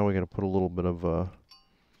looks. So now we gotta put a little bit of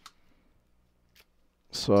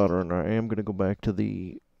solder in. I am gonna go back to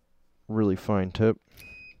the really fine tip.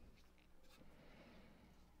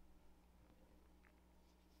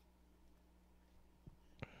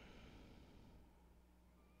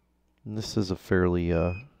 And this is a fairly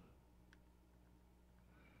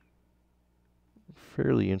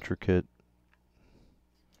intricate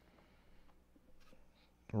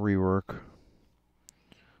rework.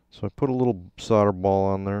 So I put a little solder ball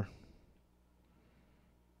on there.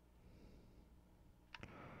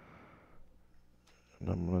 And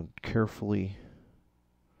I'm going to carefully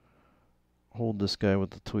hold this guy with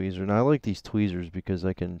the tweezer. Now I like these tweezers because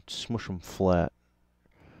I can smush them flat.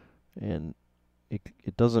 And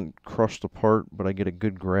it doesn't crush the part, but I get a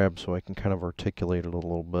good grab so I can kind of articulate it a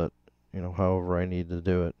little bit, you know, however I need to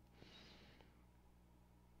do it.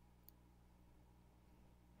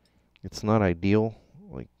 It's not ideal.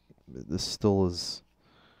 Like, this still is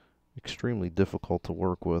extremely difficult to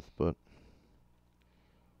work with, but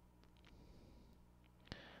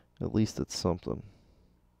At least it's something.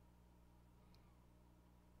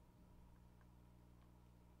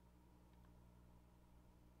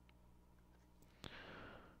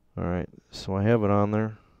 Alright, so I have it on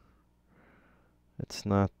there. It's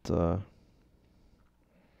not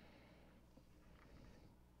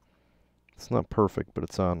perfect, but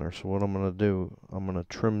it's on there. So what I'm going to do, I'm going to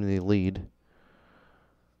trim the lead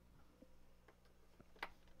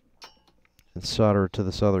and solder it to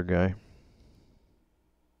this other guy.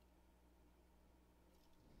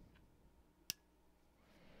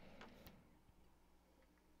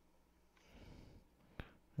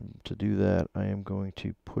 And to do that, I am going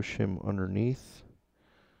to push him underneath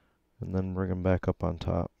and then bring him back up on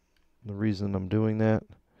top. The reason I'm doing that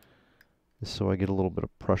is so I get a little bit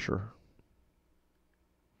of pressure.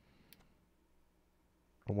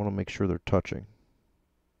 I want to make sure they're touching.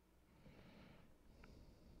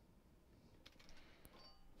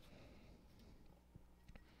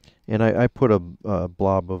 And I put a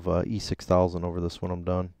blob of E6000 over this when I'm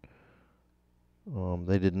done.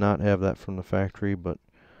 They did not have that from the factory, but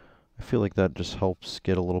I feel like that just helps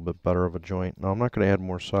get a little bit better of a joint. Now I'm not going to add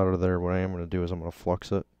more solder there. What I am going to do is I'm going to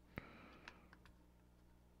flux it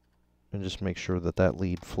and just make sure that that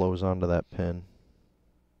lead flows onto that pin.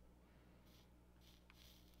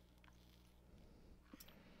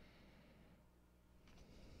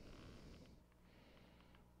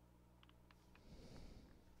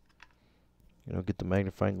 You know, get the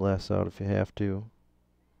magnifying glass out if you have to.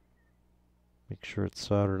 Make sure it's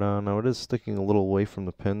soldered on. Now it is sticking a little away from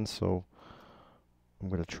the pin, so I'm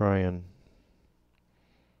going to try and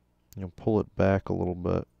pull it back a little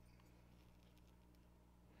bit.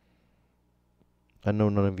 I know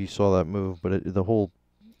none of you saw that move, but the whole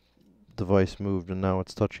device moved, and now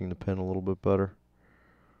it's touching the pin a little bit better.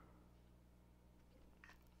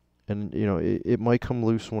 And it might come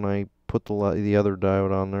loose when I put the other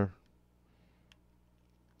diode on there.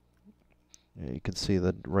 Yeah, you can see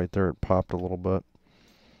that right there it popped a little bit.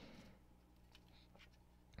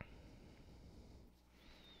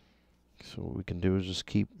 So what we can do is just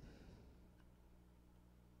keep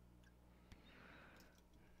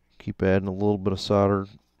adding a little bit of solder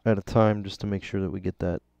at a time just to make sure that we get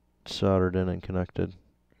that soldered in and connected.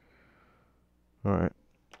 Alright,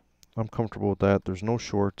 I'm comfortable with that. There's no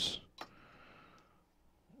shorts.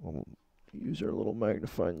 We'll use our little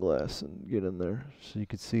magnifying glass and get in there. So you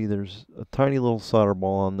can see there's a tiny little solder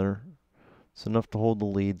ball on there. It's enough to hold the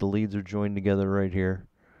lead. The leads are joined together right here.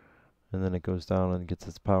 And then it goes down and gets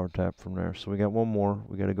its power tap from there. So we got one more.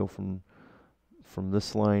 We got to go from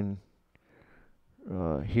this line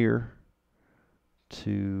here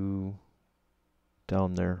to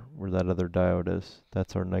down there where that other diode is.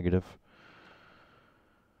 That's our negative.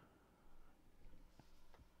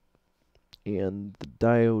 And the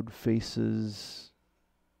diode faces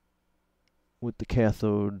with the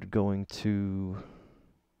cathode going to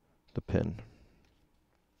the pin.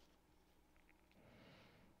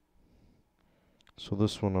 So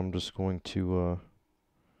this one I'm just going to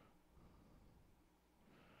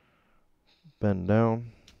bend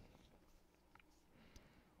down.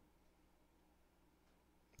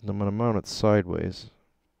 And I'm going to mount it sideways,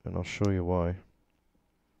 and I'll show you why.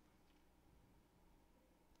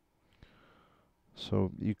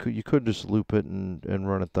 So you could just loop it and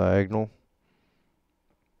run it diagonal,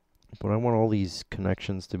 but I want all these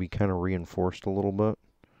connections to be kind of reinforced a little bit.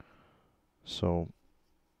 So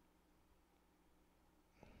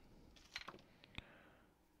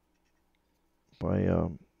by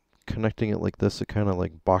connecting it like this, it kind of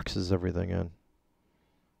like boxes everything in.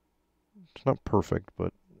 It's not perfect,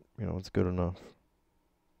 but it's good enough.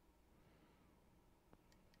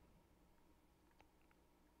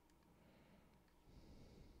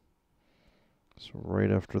 So right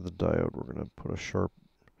after the diode, we're going to put a sharp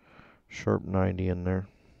 90 in there.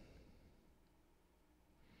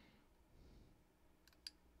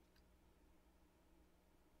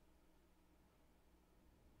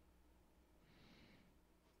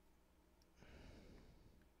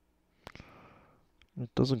 It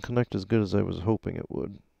doesn't connect as good as I was hoping it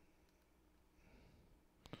would.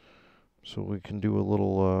 So we can do a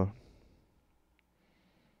little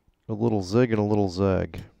zig and a little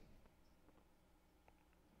zag.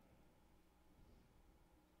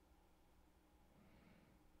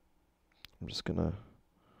 I'm just gonna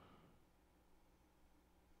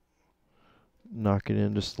knock it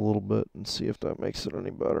in just a little bit and see if that makes it any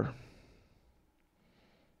better.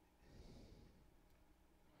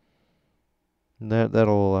 And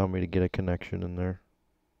that'll allow me to get a connection in there.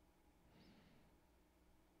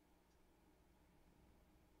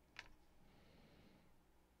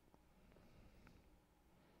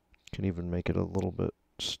 Can even make it a little bit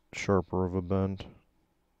sharper of a bend.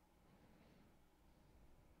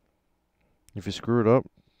 If you screw it up,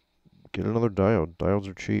 get another diode. Diodes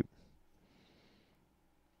are cheap.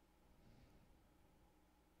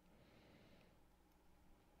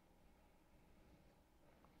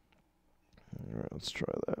 Alright, let's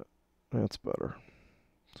try that. That's better.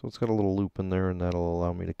 So it's got a little loop in there, and that'll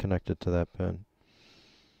allow me to connect it to that pin.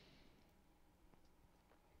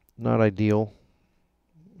 Not ideal.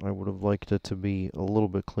 I would have liked it to be a little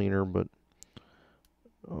bit cleaner, but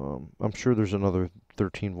I'm sure there's another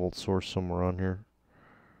 13 volt source somewhere on here.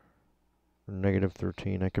 Or negative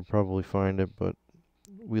 13. I could probably find it, but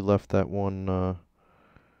we left that one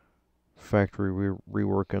factory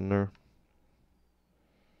rework in there.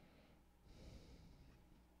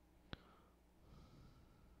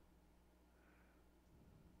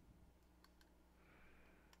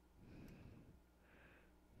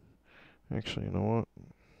 Actually, you know what?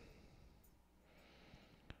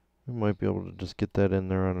 We might be able to just get that in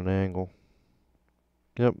there on an angle.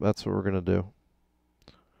 Yep, that's what we're going to do.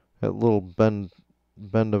 That little bend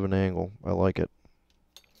of an angle. I like it.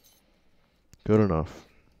 Good enough.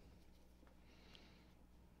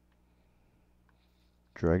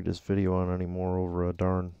 Drag this video on anymore over a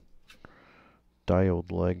darn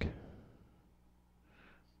diode leg.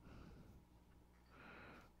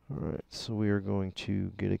 Alright, so we are going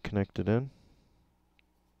to get it connected in.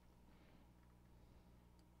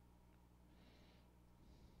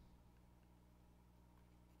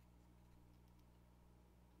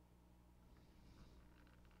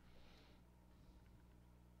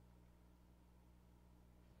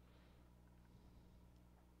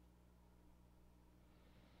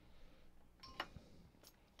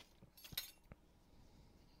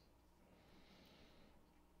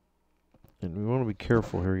 And we want to be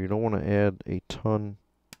careful here. You don't want to add a ton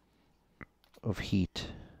of heat.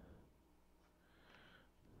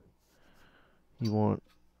 You want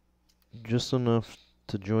just enough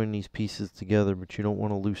to join these pieces together, but you don't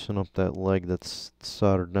want to loosen up that leg that's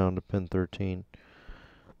soldered down to pin 13.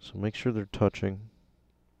 So make sure they're touching.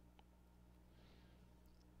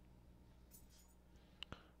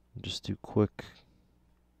 Just do quick,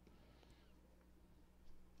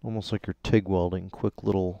 almost like you're TIG welding, quick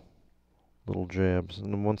little jabs.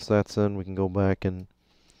 And then once that's in, we can go back and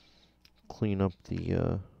clean up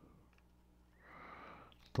the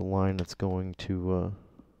line that's going to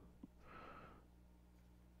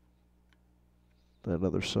that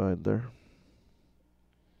other side there.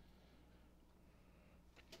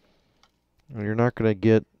 And you're not going to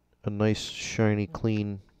get a nice shiny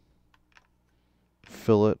clean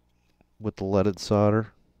fillet with the leaded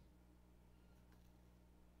solder.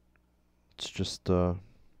 It's just the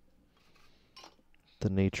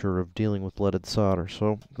nature of dealing with leaded solder.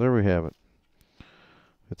 So there we have it.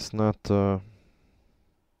 It's not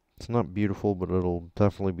beautiful, but it'll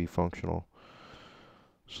definitely be functional.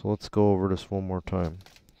 So let's go over this one more time.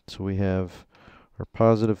 So we have our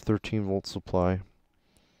positive 13 volt supply.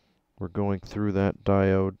 We're going through that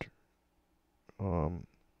diode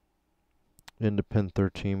into pin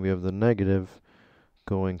 13. We have the negative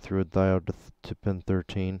going through a diode to pin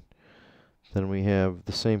 13. Then we have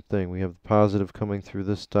the same thing. We have the positive coming through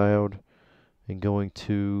this diode and going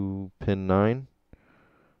to pin 9.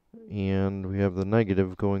 And we have the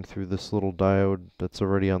negative going through this little diode that's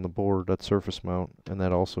already on the board, that surface mount, and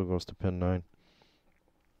that also goes to pin 9.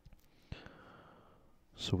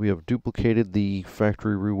 So we have duplicated the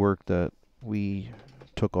factory rework that we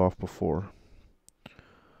took off before.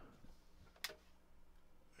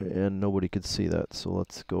 And nobody could see that, so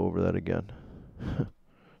let's go over that again.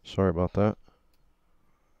 Sorry about that.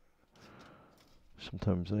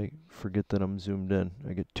 Sometimes I forget that I'm zoomed in.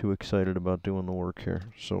 I get too excited about doing the work here.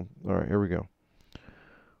 So, alright, here we go.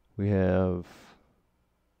 We have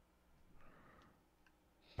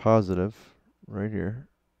positive right here,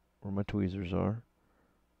 where my tweezers are.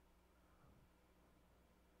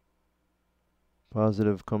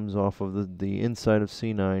 Positive comes off of the inside of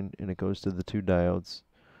C9, and it goes to the two diodes.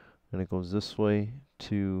 And it goes this way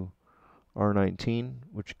to R19,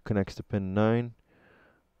 which connects to pin 9.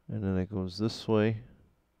 And then it goes this way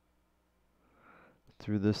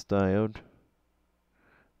through this diode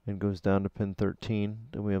and goes down to pin 13.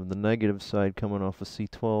 Then we have the negative side coming off of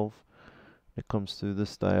C12. It comes through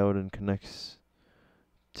this diode and connects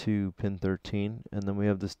to pin 13. And then we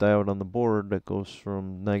have this diode on the board that goes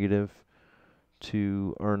from negative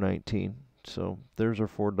to R19. So there's our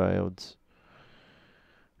 4 diodes.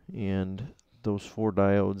 And those 4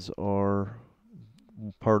 diodes are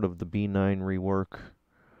part of the B9 rework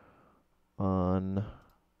on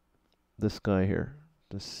this guy here,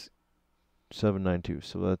 this 792.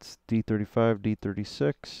 So that's D35,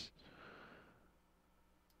 D36,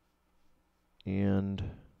 and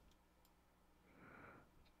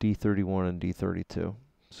D31 and D32.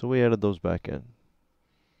 So we added those back in.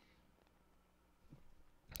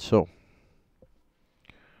 So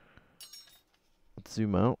let's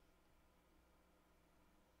zoom out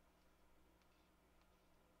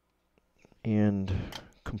and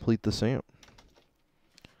complete this amp.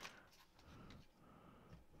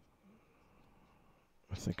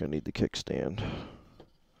 I think I need the kickstand.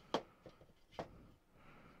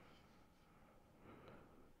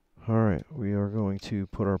 Alright, we are going to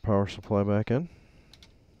put our power supply back in.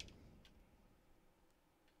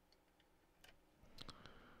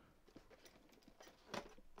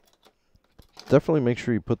 Definitely make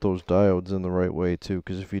sure you put those diodes in the right way too,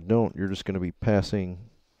 because if you don't, you're just going to be passing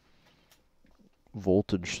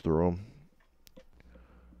voltage through them.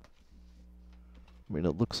 I mean,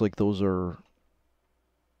 it looks like those are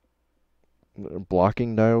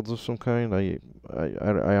blocking diodes of some kind. I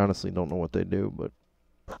honestly don't know what they do, but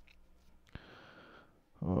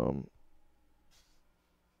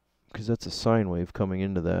because that's a sine wave coming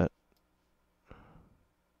into that.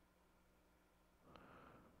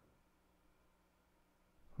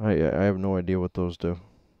 I have no idea what those do.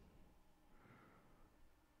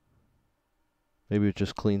 Maybe it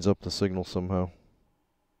just cleans up the signal somehow.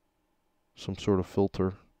 Some sort of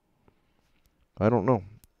filter. I don't know.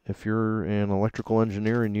 If you're an electrical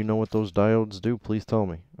engineer and you know what those diodes do, please tell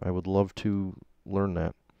me. I would love to learn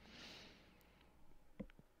that.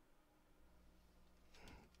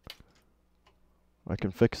 I can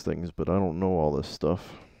fix things, but I don't know all this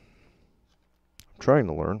stuff. I'm trying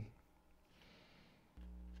to learn.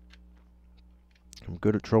 I'm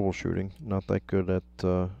good at troubleshooting, not that good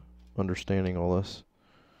at understanding all this.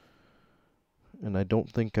 And I don't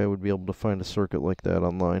think I would be able to find a circuit like that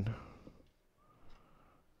online.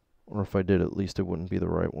 Or if I did, at least it wouldn't be the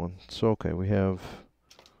right one. So, okay, we have...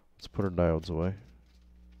 Let's put our diodes away.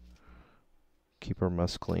 Keep our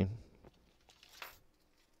mess clean.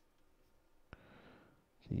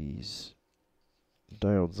 These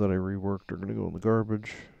diodes that I reworked are going to go in the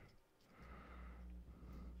garbage.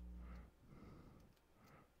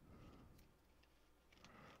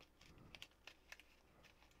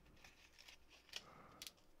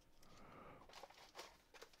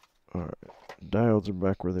 Alright, diodes are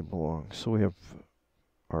back where they belong. So we have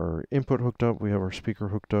our input hooked up, we have our speaker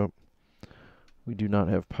hooked up. We do not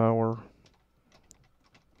have power.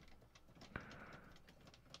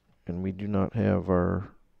 And we do not have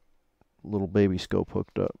our little baby scope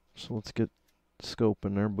hooked up. So let's get the scope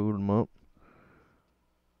in there, boot them up.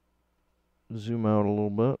 Zoom out a little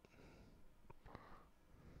bit.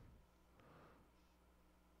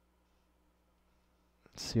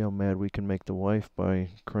 Let's see how mad we can make the wife by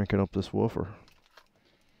cranking up this woofer.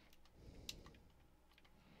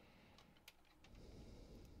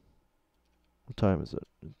 What time is it?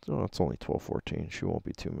 Oh, it's only 12:14. She won't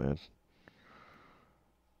be too mad.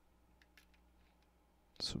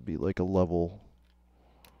 This would be like a level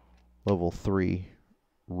 3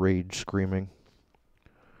 rage screaming.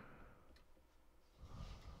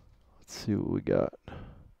 Let's see what we got.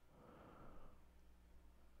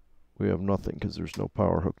 We have nothing because there's no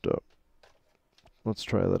power hooked up. Let's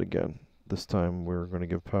try that again. This time we're going to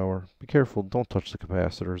give power. Be careful, don't touch the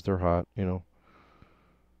capacitors. They're hot, you know.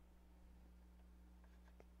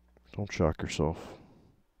 Don't shock yourself.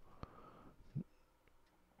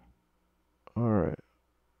 Alright.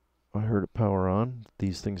 I heard it power on.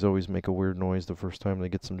 These things always make a weird noise the first time they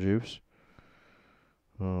get some juice.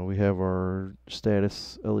 We have our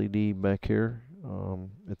status LED back here.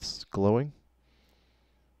 It's glowing.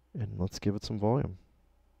 And let's give it some volume.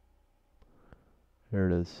 There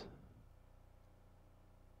it is.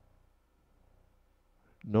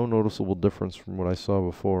 No noticeable difference from what I saw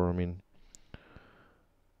before. I mean,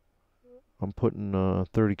 I'm putting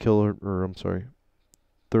 30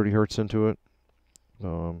 hertz into it.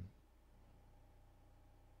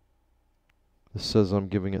 This says I'm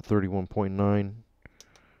giving it 31.9.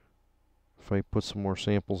 If I put some more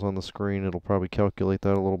samples on the screen, it'll probably calculate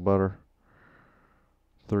that a little better.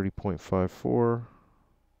 30.54.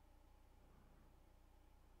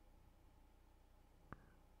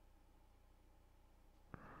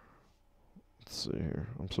 Let's see here.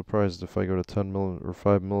 I'm surprised if I go to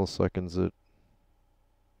 5 milliseconds, it...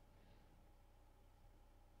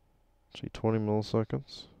 See, 20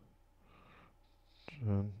 milliseconds.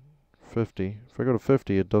 10, 50. If I go to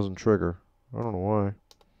 50, it doesn't trigger. I don't know why.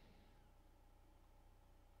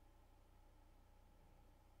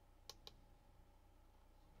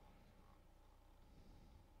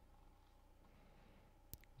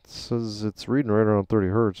 Let's says it's reading right around 30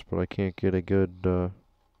 hertz, but I can't get a good,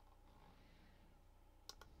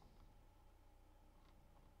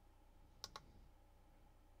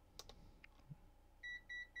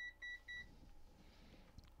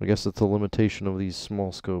 I guess it's a limitation of these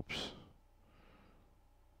small scopes.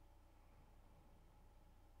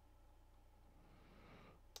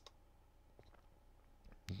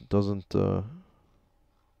 It doesn't, oh,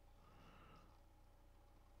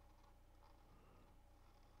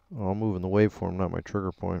 I'm moving the waveform, not my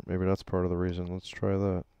trigger point. Maybe that's part of the reason. Let's try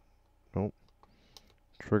that. Nope.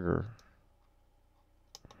 Trigger.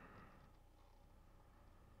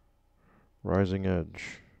 Rising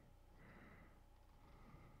edge.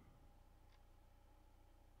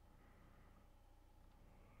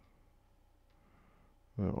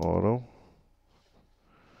 Auto.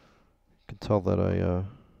 You can tell that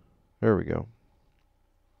there we go.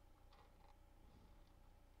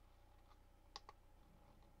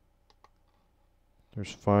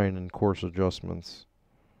 There's fine and coarse adjustments.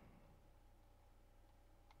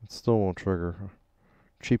 It still won't trigger.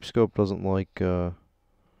 Cheap scope doesn't like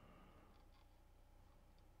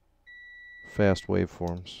fast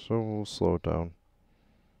waveforms, so we'll slow it down.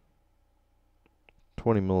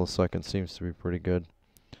 20 milliseconds seems to be pretty good.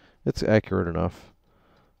 It's accurate enough.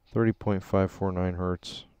 30.549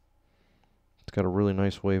 hertz. It's got a really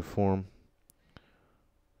nice waveform.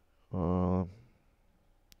 You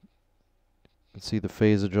can see the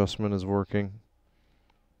phase adjustment is working.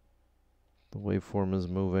 The waveform is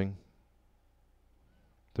moving.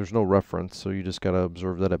 There's no reference, so you just gotta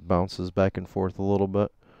observe that it bounces back and forth a little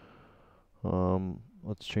bit.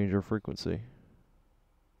 Let's change our frequency.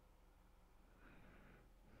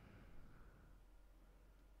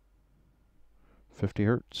 .50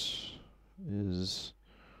 hertz is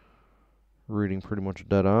reading pretty much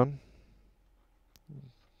dead on.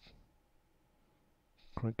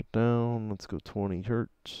 Crank it down. Let's go 20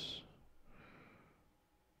 hertz.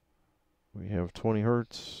 We have 20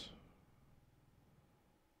 hertz.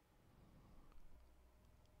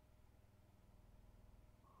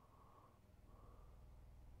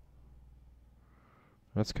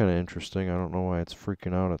 That's kind of interesting. I don't know why it's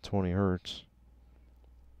freaking out at 20 hertz.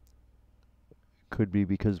 Could be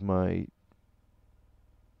because my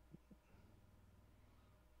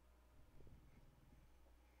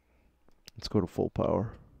let's go to full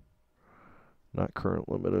power. Not current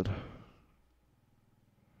limited.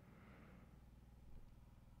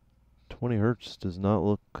 20 hertz does not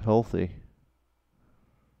look healthy.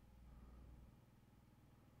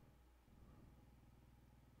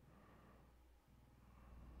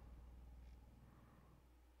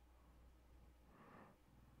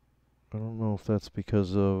 I don't know if that's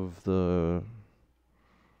because of the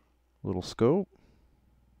little scope.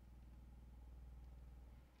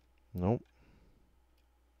 Nope.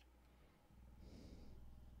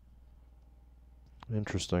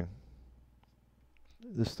 Interesting.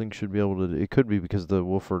 This thing should be able to, it could be because the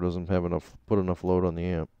woofer doesn't have put enough load on the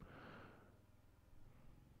amp.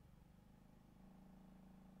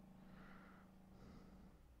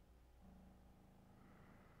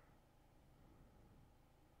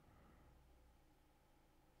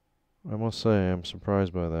 I must say, I'm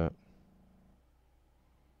surprised by that.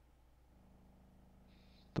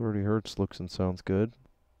 30 hertz looks and sounds good.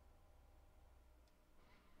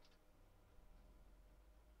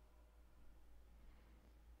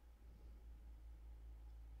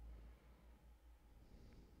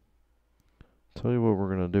 Tell you what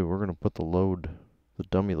we're going to do. We're going to put the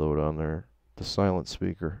dummy load on there, the silent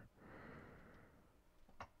speaker.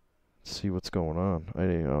 See what's going on.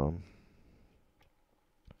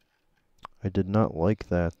 I did not like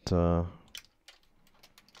that, the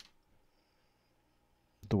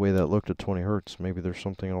way that looked at 20 hertz. Maybe there's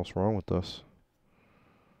something else wrong with this.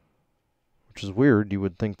 Which is weird. You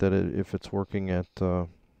would think that if it's working at,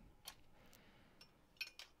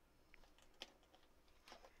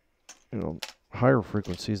 higher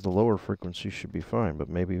frequencies, the lower frequencies should be fine. But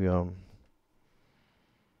maybe,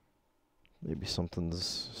 maybe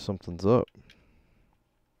something's up.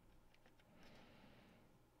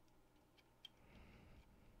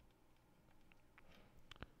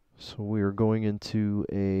 So we are going into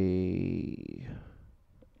a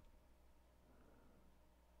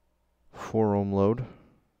 4 ohm load.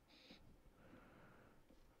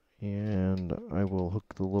 And I will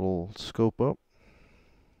hook the little scope up.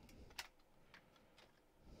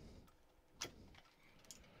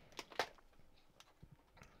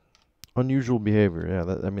 Unusual behavior, yeah.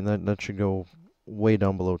 That should go way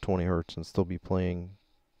down below 20 hertz and still be playing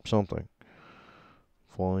something.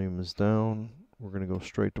 Volume is down. We're going to go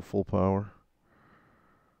straight to full power.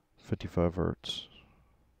 55 hertz.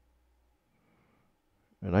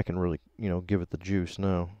 And I can really, give it the juice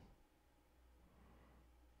now.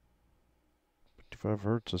 55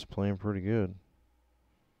 hertz is playing pretty good.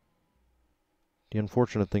 The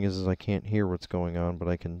unfortunate thing is I can't hear what's going on, but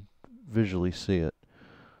I can visually see it.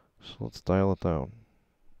 So let's dial it down.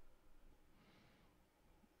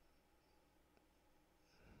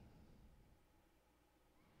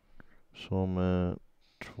 So I'm at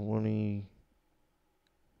 20,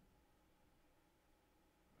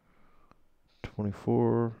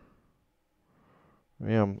 24.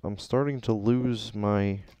 Yeah, I'm starting to lose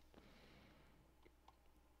my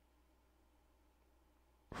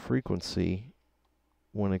frequency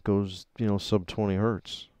when it goes, sub 20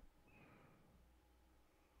 hertz.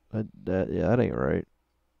 That ain't right.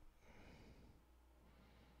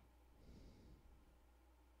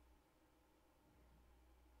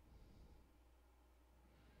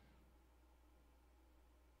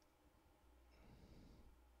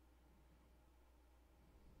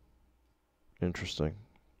 Interesting.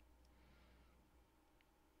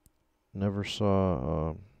 Never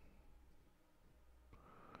saw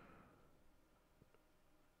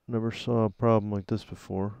a problem like this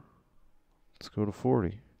before. Let's go to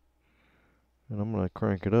 40. And I'm going to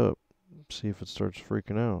crank it up. See if it starts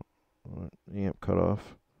freaking out. Amp cut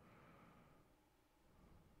off.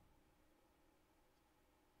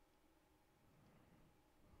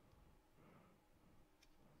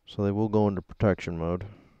 So they will go into protection mode.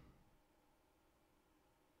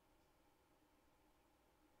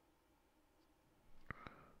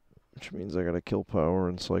 Which means I gotta kill power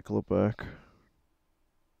and cycle it back.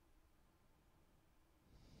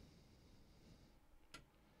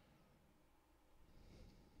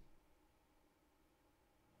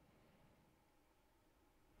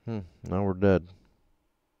 Now we're dead.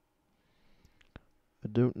 I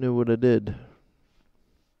don't know what I did.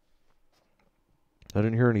 I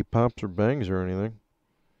didn't hear any pops or bangs or anything.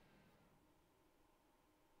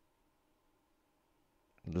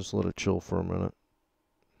 Just let it chill for a minute.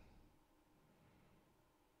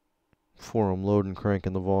 Before I'm loading and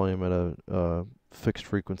cranking the volume at a fixed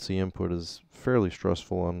frequency input is fairly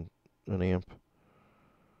stressful on an amp.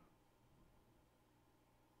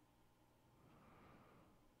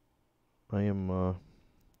 I am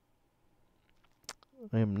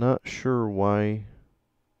not sure why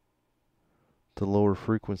the lower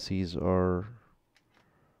frequencies are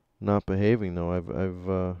not behaving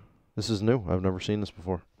though. This is new. I've never seen this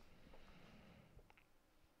before.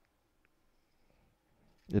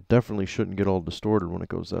 It definitely shouldn't get all distorted when it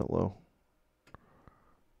goes that low.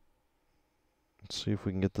 Let's see if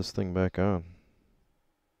we can get this thing back on.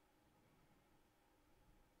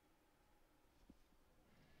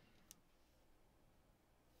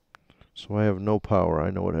 So I have no power.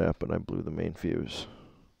 I know what happened. I blew the main fuse.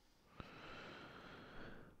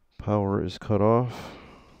 Power is cut off.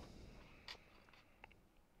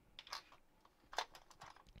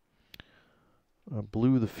 I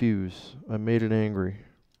blew the fuse. I made it angry.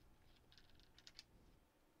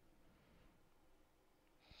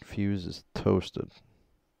 Fuse is toasted.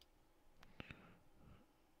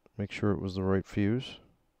 Make sure it was the right fuse.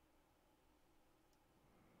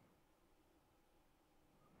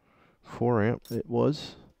 4 amp it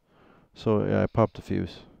was. So yeah, I popped the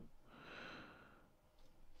fuse.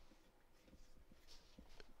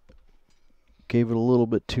 Gave it a little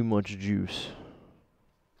bit too much juice.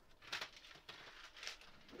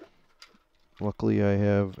 Luckily I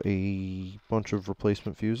have a bunch of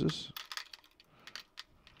replacement fuses.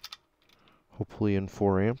 Hopefully in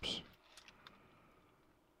 4 amps.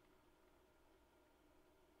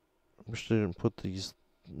 I wish they didn't put these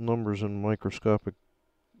numbers in microscopic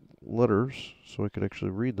letters so I could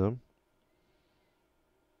actually read them.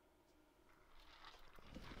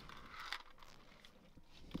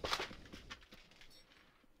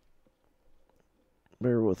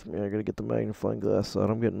 Bear with me, I gotta get the magnifying glass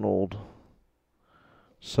out. I'm getting old.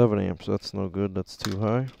 7 amps, that's no good, that's too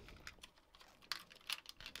high.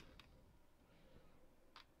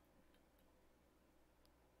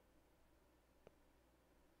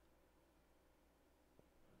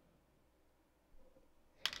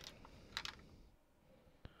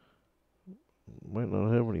 Might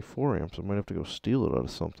not have any 4 amps. I might have to go steal it out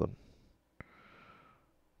of something.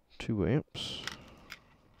 2 amps.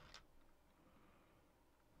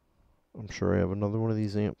 I'm sure I have another one of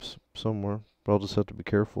these amps somewhere, but I'll just have to be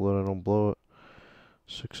careful that I don't blow it.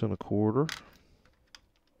 6 1/4.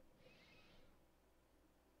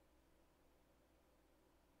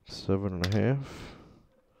 Seven and a half.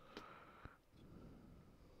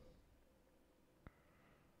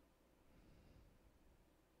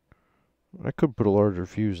 I could put a larger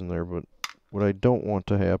fuse in there, but what I don't want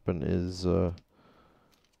to happen is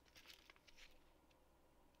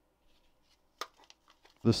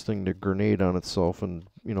this thing to grenade on itself and,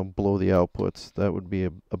 you know, blow the outputs. That would be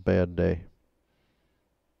a bad day.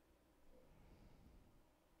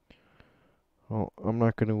 Well, I'm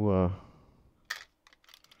not going to,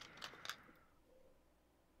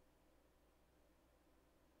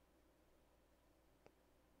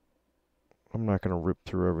 I'm not going to rip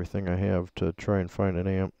through everything I have to try and find an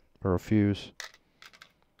amp or a fuse.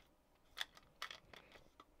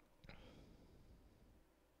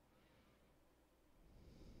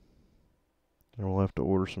 And we'll have to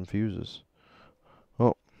order some fuses.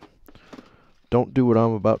 Oh, don't do what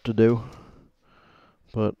I'm about to do,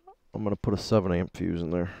 but I'm going to put a 7 amp fuse in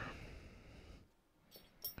there.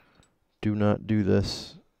 Do not do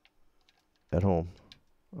this at home.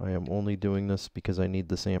 I am only doing this because I need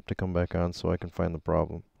this amp to come back on so I can find the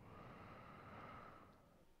problem.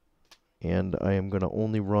 And I am going to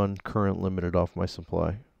only run current limited off my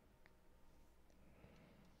supply.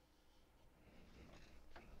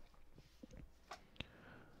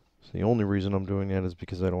 So the only reason I'm doing that is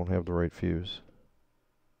because I don't have the right fuse.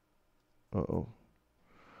 Uh-oh.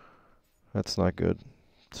 That's not good.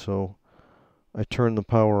 So I turned the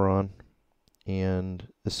power on, and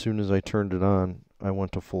as soon as I turned it on, I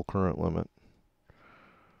went to full current limit.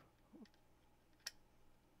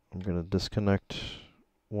 I'm going to disconnect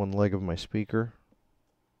one leg of my speaker.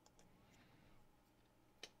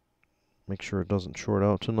 Make sure it doesn't short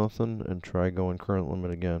out to nothing, and try going current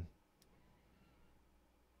limit again.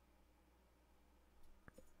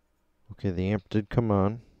 Okay, the amp did come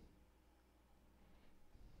on.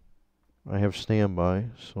 I have standby,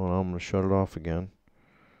 so now I'm going to shut it off again.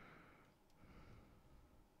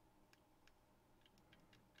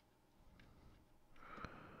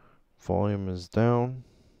 Volume is down.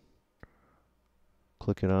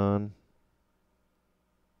 Click it on.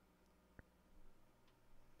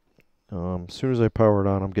 As soon as I power it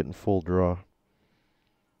on, I'm getting full draw.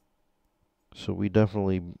 So we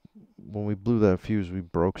definitely, when we blew that fuse, we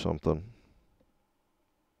broke something.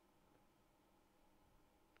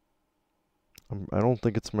 I don't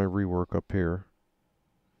think it's my rework up here.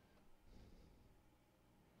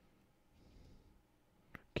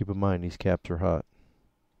 Keep in mind, these caps are hot.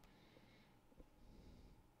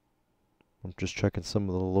 I'm just checking some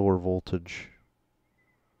of the lower voltage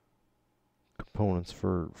components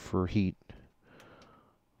for heat.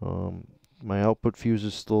 My output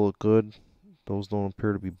fuses still look good. Those don't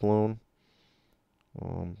appear to be blown.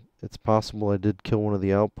 It's possible I did kill one of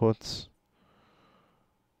the outputs.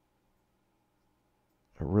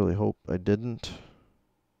 I really hope I didn't.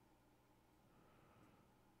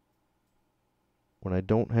 When I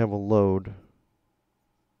don't have a load,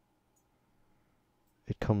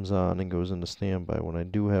 it comes on and goes into standby. When I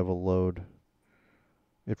do have a load,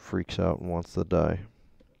 it freaks out and wants to die.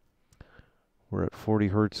 We're at 40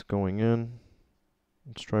 hertz going in.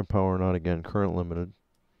 Let's try powering on again, current limited.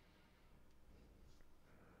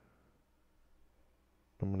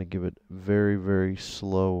 I'm going to give it very, very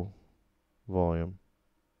slow volume.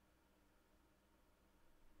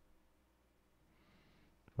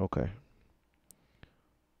 Okay.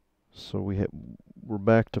 So we're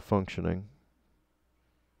back to functioning.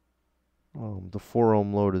 The 4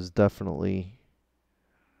 ohm load is definitely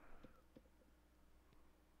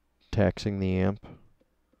taxing the amp.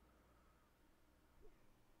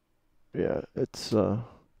 Yeah, it's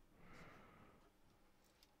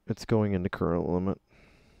going into current limit.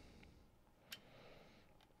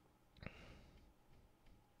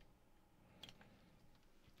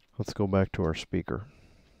 Let's go back to our speaker.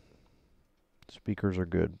 Speakers are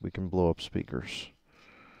good. We can blow up speakers.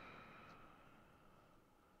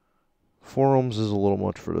 4 ohms is a little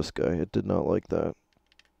much for this guy. It did not like that.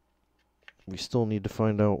 We still need to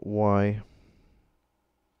find out why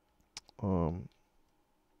we're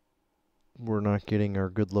not getting our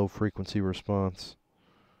good low frequency response.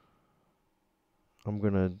 I'm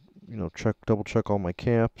gonna, double check all my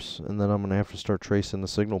caps, and then I'm gonna have to start tracing the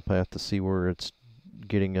signal path to see where it's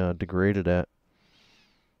getting degraded at.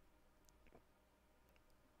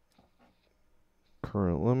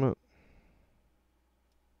 Current limit.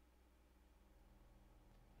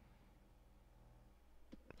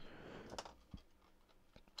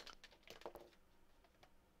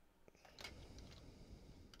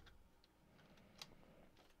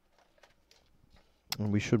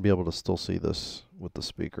 And we should be able to still see this with the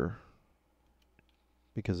speaker,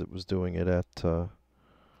 because it was doing it at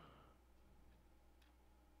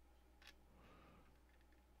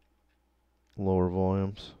lower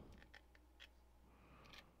volumes.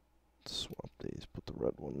 Let's swap these, put the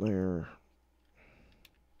red one there.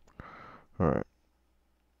 Alright.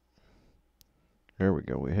 There we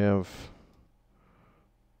go. We have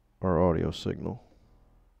our audio signal.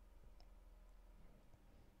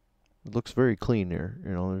 It looks very clean here.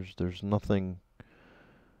 You know, there's nothing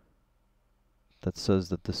that says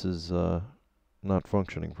that this is not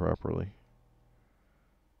functioning properly.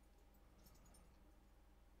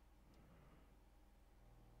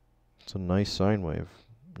 It's a nice sine wave.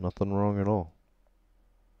 Nothing wrong at all.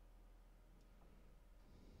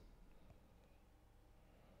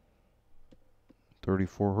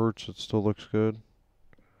 "34 Hz, it still looks good.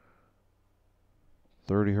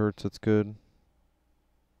 30 Hz, it's good.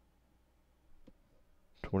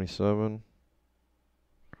 27,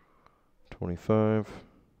 25.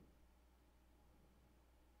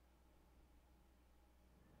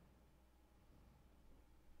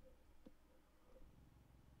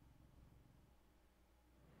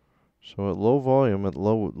 So at low volume, at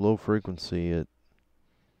low frequency, it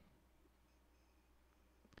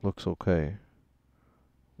looks okay.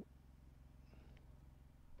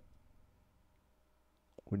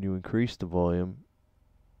 When you increase the volume,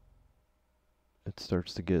 it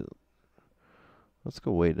starts to get... Let's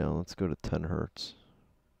go way down. Let's go to 10 Hz.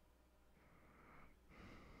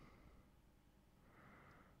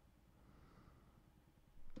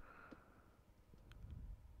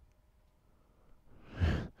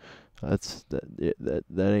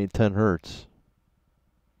 That ain't 10 Hz.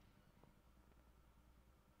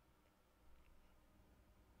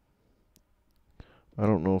 I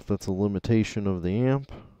don't know if that's a limitation of the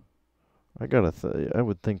amp. I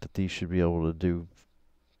would think that these should be able to do...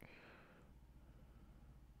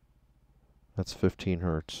 That's 15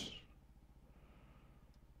 Hz.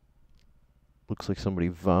 Looks like somebody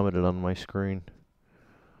vomited on my screen.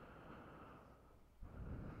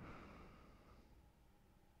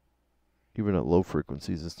 Even at low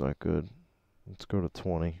frequencies, it's not good. Let's go to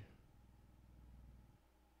 20.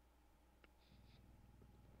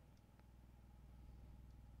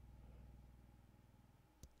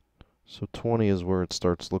 So 20 is where it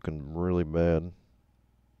starts looking really bad.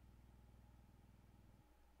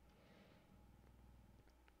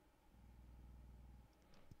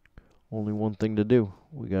 Only one thing to do.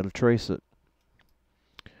 We got to trace it.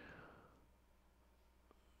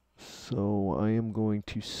 So I am going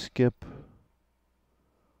to skip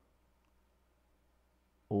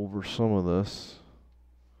over some of this.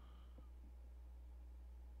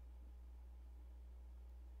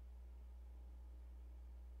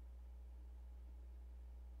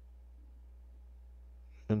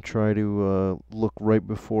 And try to look right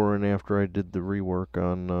before and after I did the rework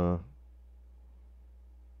on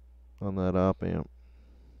that op amp.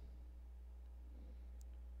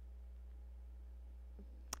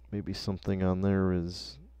 Maybe something on there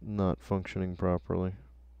is not functioning properly.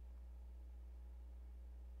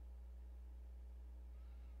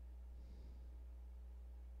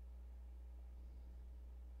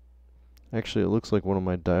 Actually, it looks like one of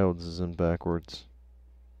my diodes is in backwards.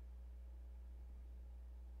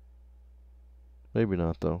 Maybe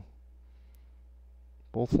not, though.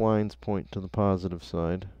 Both lines point to the positive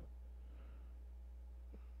side.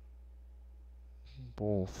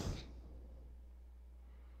 Both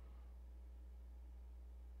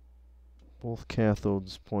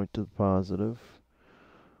cathodes point to the positive.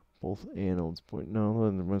 Both anodes point... No,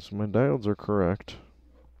 my diodes are correct.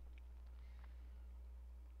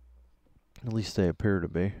 At least they appear to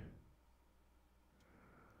be.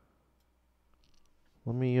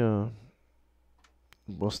 Let me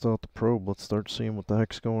bust out the probe. Let's start seeing what the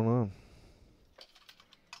heck's going on.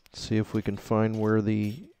 See if we can find where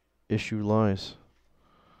the issue lies.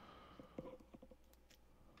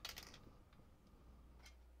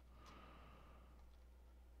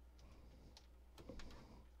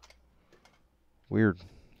 Weird.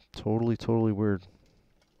 Totally weird.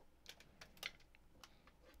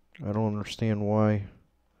 I don't understand why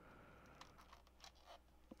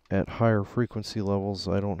at higher frequency levels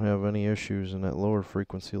I don't have any issues, and at lower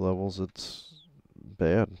frequency levels it's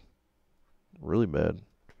bad. Really bad.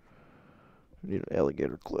 I need an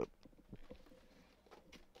alligator clip.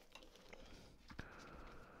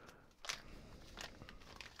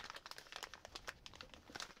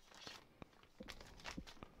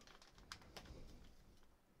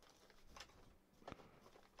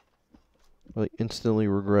 I instantly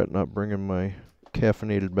regret not bringing my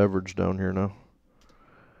caffeinated beverage down here now.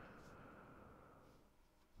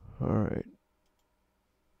 Alright.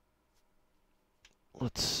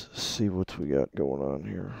 Let's see what we got going on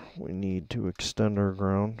here. We need to extend our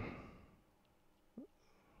ground.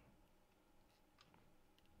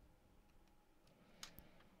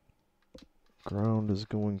 Ground is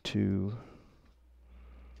going to...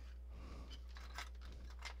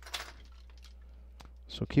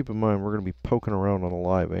 So keep in mind, we're going to be poking around on a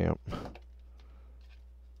live amp.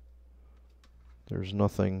 There's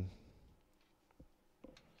nothing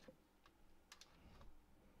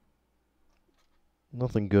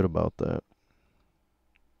Nothing good about that.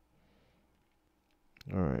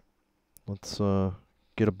 Alright, let's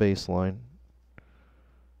get a baseline.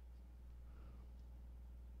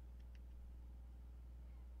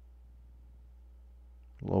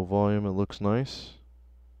 Low volume, it looks nice.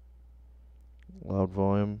 Loud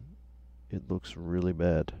volume, it looks really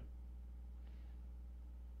bad.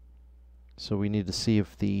 So we need to see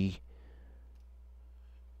if the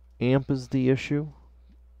amp is the issue,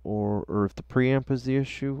 or if the preamp is the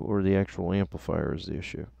issue, or the actual amplifier is the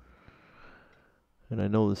issue. And I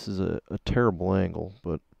know this is a terrible angle,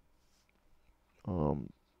 but I'm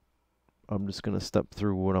just going to step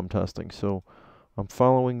through what I'm testing. So I'm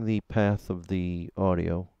following the path of the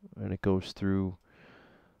audio, and it goes through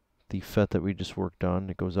the FET that we just worked on.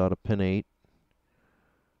 It goes out of pin 8.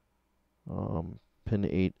 Pin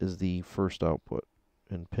 8 is the first output,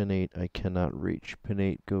 and pin 8 I cannot reach. Pin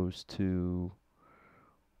 8 goes to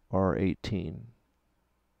R18.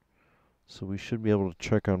 So we should be able to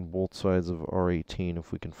check on both sides of R18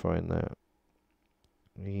 if we can find that.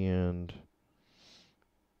 And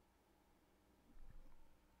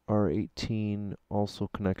R18 also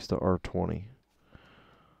connects to R20.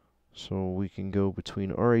 So we can go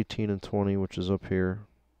between R18 and 20, which is up here,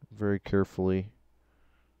 very carefully,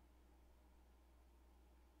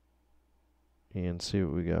 and see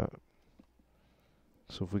what we got.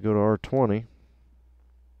 So if we go to R20,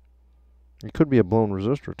 it could be a blown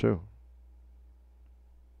resistor too.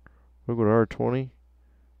 We'll go to R20.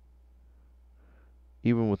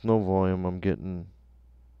 Even with no volume, I'm getting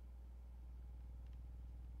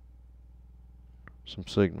some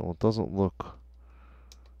signal. It doesn't look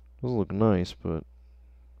nice, but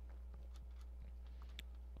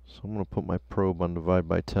so I'm going to put my probe on divide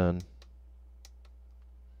by 10.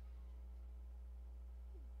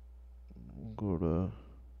 We'll go to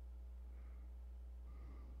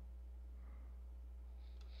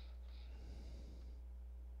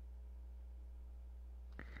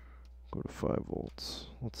 5 volts.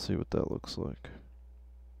 Let's see what that looks like.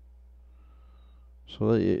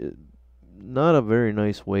 So not a very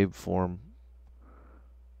nice waveform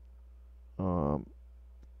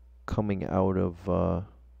coming out of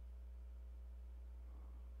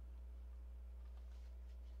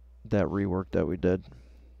that rework that we did.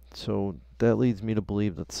 So that leads me to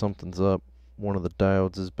believe that something's up. One of the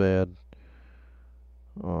diodes is bad.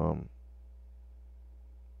 I'm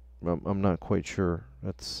not quite sure.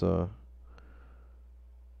 That's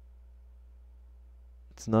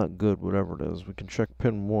it's not good, whatever it is. We can check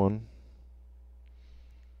pin 1.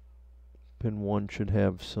 Pin 1 should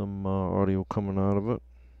have some audio coming out of it.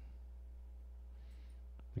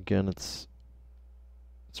 Again, it's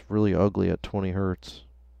really ugly at 20 hertz.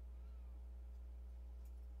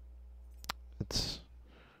 It's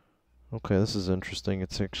okay. This is interesting.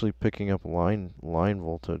 It's actually picking up line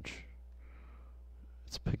voltage.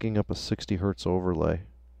 It's picking up a 60 hertz overlay.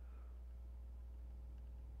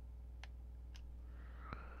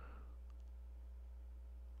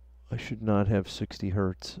 I should not have 60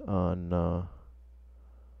 hertz on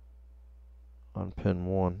pin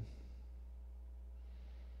 1.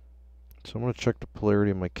 So I'm going to check the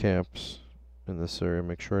polarity of my caps in this area,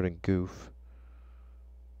 make sure I didn't goof.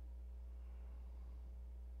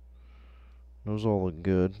 Those all look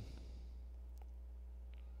good.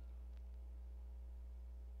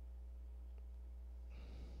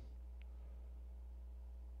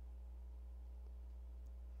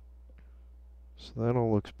 So that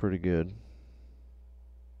all looks pretty good.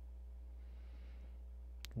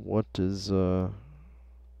 What is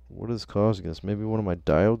causing this? Maybe one of my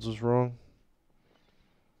diodes was wrong?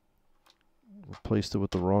 Replaced it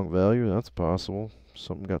with the wrong value? That's possible.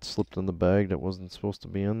 Something got slipped in the bag that wasn't supposed to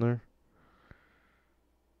be in there.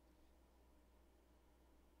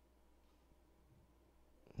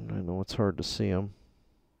 I know it's hard to see them.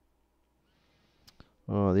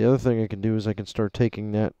 The other thing I can do is I can start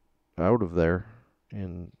taking that out of there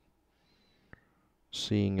and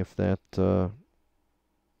seeing if that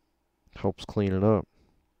helps clean it up.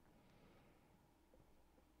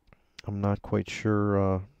 I'm not quite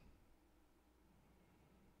sure.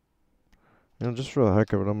 Just for the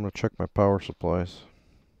heck of it, I'm going to check my power supplies.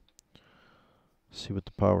 See what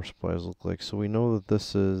the power supplies look like. So we know that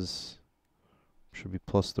this should be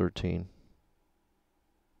plus 13.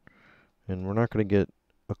 And we're not going to get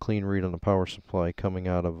a clean read on the power supply coming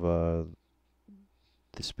out of the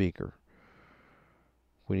speaker.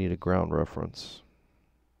 We need a ground reference.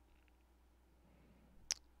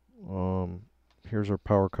 Here's our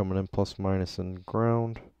power coming in, plus, minus, and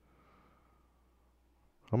ground.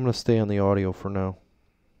 I'm going to stay on the audio for now.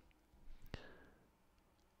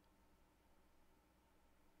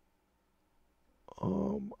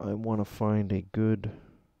 I want to find a good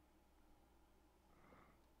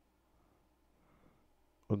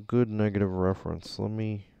negative reference.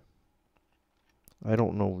 I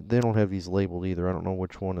don't know, they don't have these labeled either. I don't know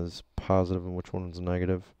which one is positive and which one is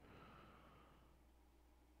negative.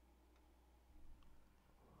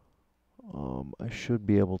 I should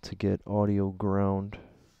be able to get audio ground.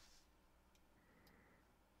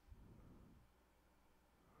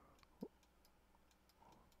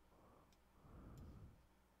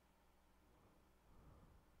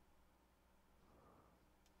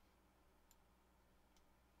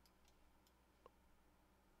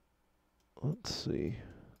 Let's see.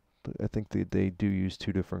 I think they do use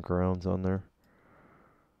two different grounds on there.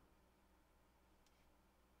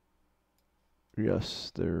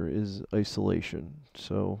 Yes, there is isolation,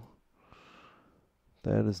 so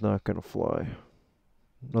that is not going to fly.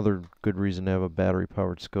 Another good reason to have a battery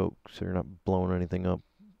powered scope, so you're not blowing anything up,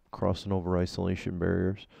 crossing over isolation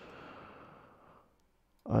barriers.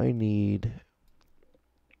 I need,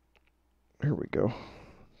 here we go.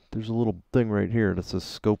 There's a little thing right here that says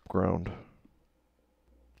scope ground.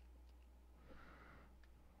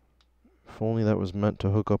 If only that was meant to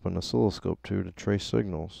hook up an oscilloscope to trace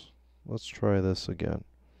signals. Let's try this again.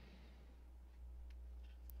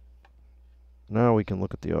 Now we can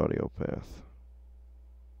look at the audio path.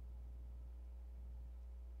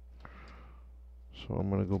 So I'm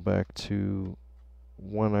going to go back to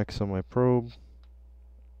 1x on my probe.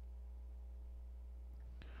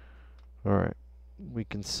 Alright, we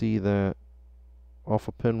can see that off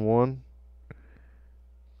of pin 1,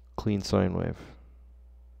 clean sine wave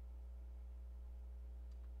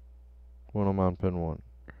when I'm on pin 1.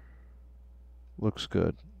 Looks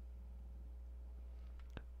good.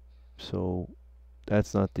 So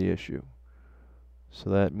that's not the issue. So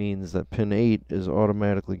that means that pin 8 is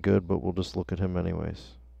automatically good, but we'll just look at him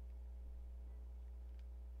anyways.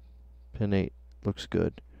 Pin 8 looks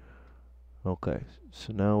good. Okay,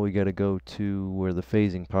 so now we got to go to where the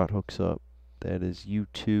phasing pot hooks up. That is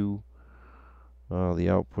U2. The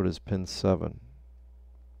output is pin 7.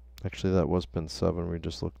 Actually, that was pin 7 we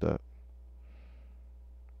just looked at.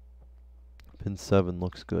 Pin 7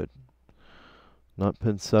 looks good. Not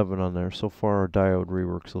pin 7 on there. So far our diode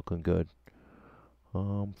rework's looking good.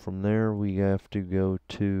 From there we have to go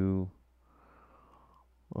to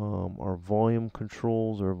our volume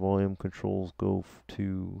controls. Our volume controls go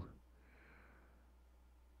to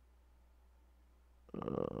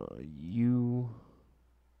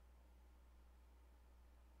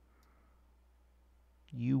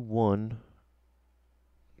U1,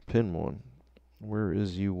 pin 1. Where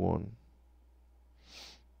is U1?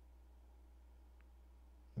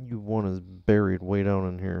 U1 is buried way down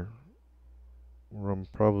in here, where I'm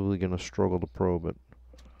probably going to struggle to probe it.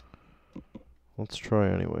 Let's try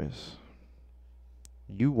anyways.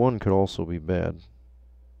 U1 could also be bad.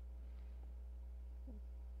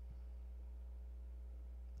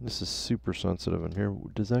 This is super sensitive in here.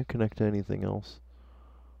 Does that connect to anything else?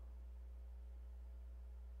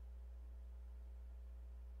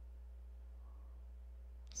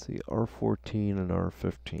 Let's see, R14 and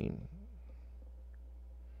R15.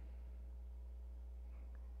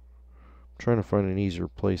 Trying to find an easier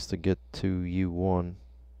place to get to U1.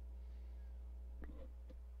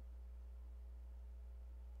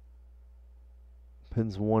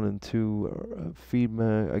 Pins 1 and 2 are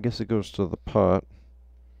feedback. I guess it goes to the pot.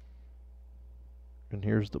 And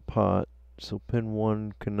here's the pot. So pin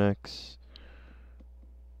 1 connects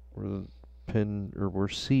where where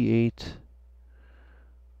C8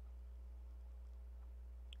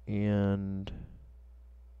 and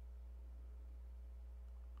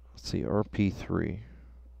let's see, RP3.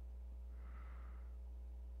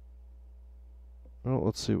 Well,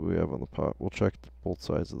 let's see what we have on the pot. We'll check both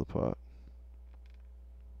sides of the pot.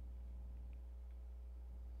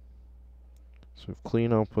 So we have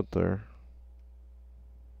clean output there.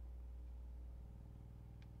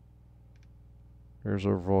 Here's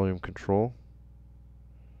our volume control.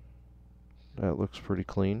 That looks pretty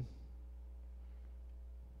clean.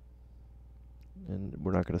 And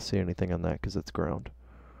we're not going to see anything on that because it's ground.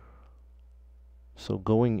 So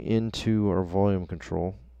going into our volume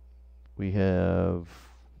control, we have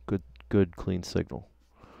good clean signal.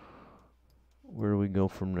 Where do we go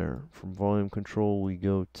from there? From volume control we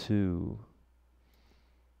go to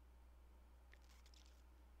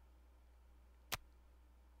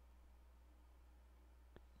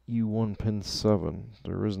U1 pin 7.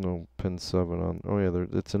 There is no pin 7 on. Oh yeah,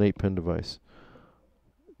 it's an 8-pin device.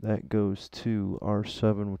 That goes to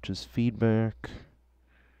R7, which is feedback.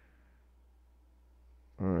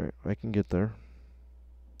 Alright, I can get there.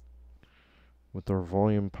 With our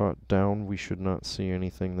volume pot down, we should not see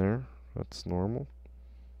anything there. That's normal.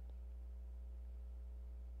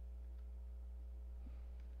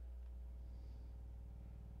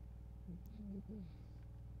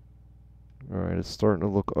 Alright, it's starting to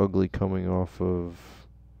look ugly coming off of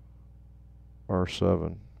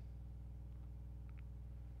R7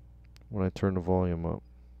 when I turn the volume up.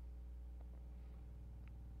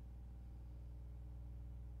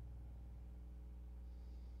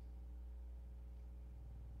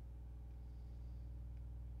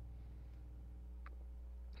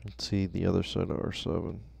 Let's see the other side of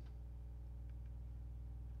R7.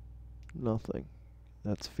 Nothing.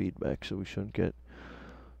 That's feedback, so we shouldn't get.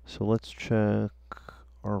 So let's check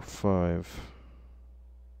R5.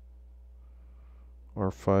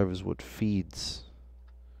 R5 is what feeds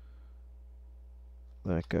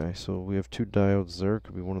that guy. So we have two diodes there.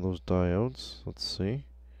 Could be one of those diodes. Let's see.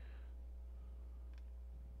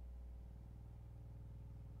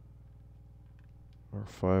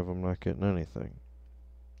 R5, I'm not getting anything.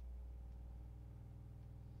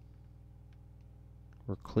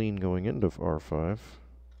 We're clean going into R5.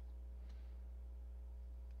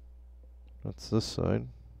 That's this side.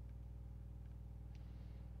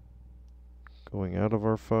 Going out of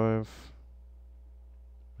R5.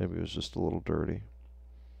 Maybe it was just a little dirty.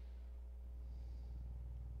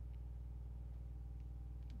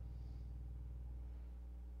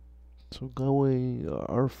 So going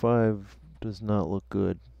R5 does not look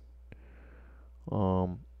good.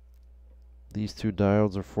 These two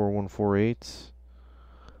diodes are 4148s.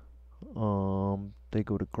 They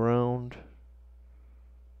go to ground.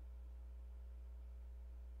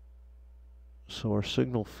 So our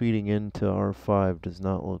signal feeding into R5 does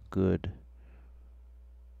not look good.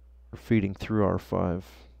 Or feeding through R5.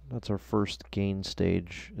 That's our first gain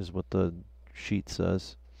stage, is what the sheet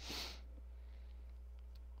says.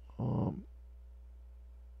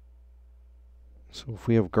 So if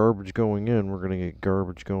we have garbage going in, we're going to get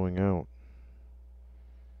garbage going out.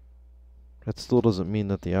 That still doesn't mean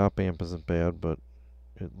that the op amp isn't bad, but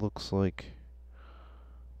it looks like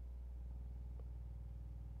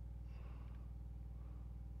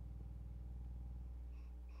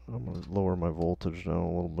I'm going to lower my voltage down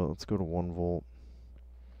a little bit. Let's go to 1 volt.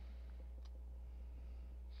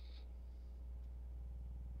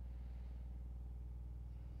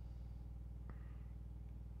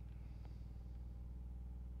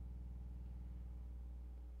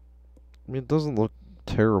 I mean, it doesn't look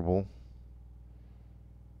terrible,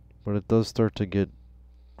 but it does start to get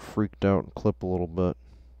freaked out and clip a little bit.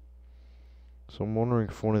 So I'm wondering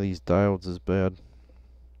if one of these diodes is bad.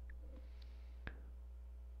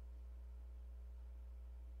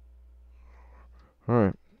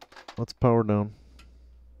 Alright, let's power down.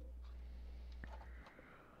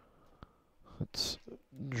 Let's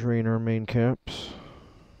drain our main caps.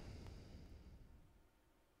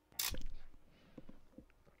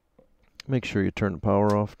 Make sure you turn the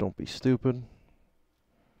power off, don't be stupid.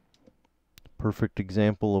 Perfect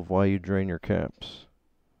example of why you drain your caps.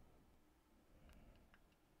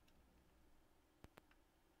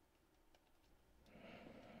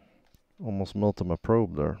 Almost melted my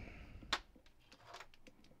probe there.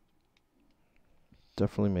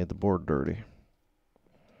 Definitely made the board dirty.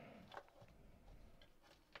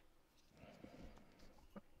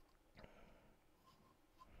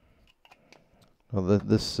 Now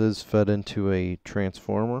this is fed into a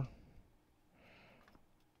transformer.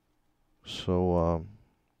 So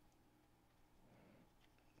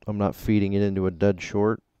I'm not feeding it into a dead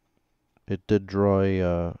short. It did draw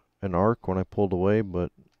an arc when I pulled away,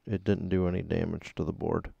 but it didn't do any damage to the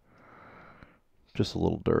board. Just a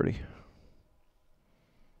little dirty.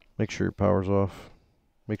 Make sure your power's off.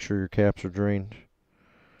 Make sure your caps are drained.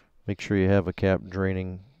 Make sure you have a cap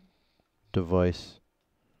draining device.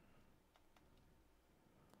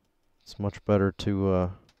 It's much better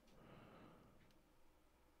to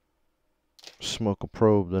smoke a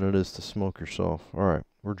probe than it is to smoke yourself. Alright,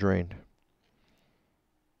 we're drained.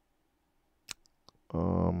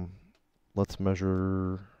 Let's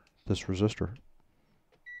measure this resistor.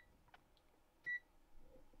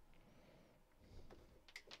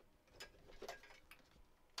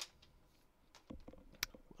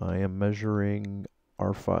 I am measuring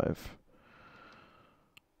R5.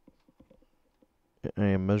 I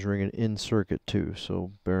am measuring it in circuit too,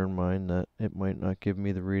 so bear in mind that it might not give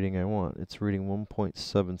me the reading I want. It's reading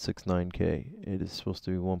 1.769K. It is supposed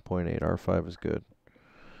to be 1.8. R5 is good.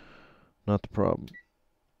 Not the problem.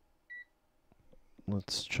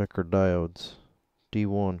 Let's check our diodes.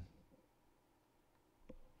 D1.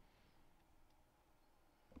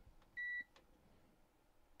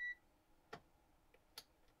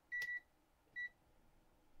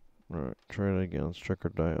 Alright, try it again. Let's check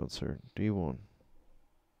our diodes here. D1.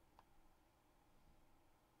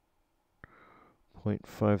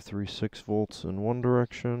 0.536 volts in one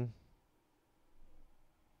direction.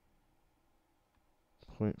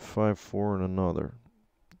 0.54 in another.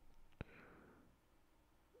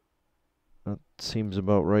 That seems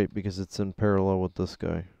about right because it's in parallel with this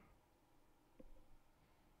guy.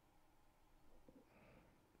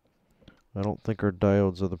 I don't think our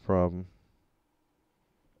diodes are the problem.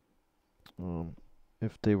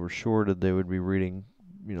 If they were shorted, they would be reading,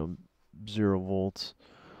 0 volts.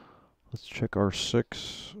 Let's check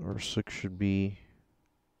R6. R6 should be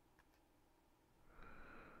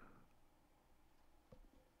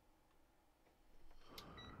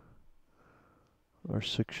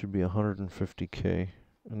R6 should be 150K,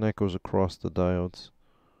 and that goes across the diodes.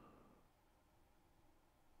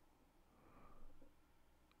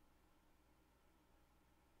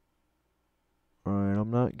 Alright,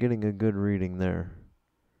 I'm not getting a good reading there.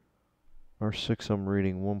 R6 I'm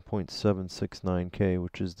reading 1.769K,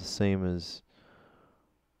 which is the same as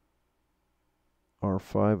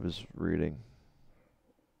R5 is reading,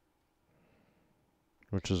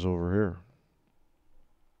 which is over here.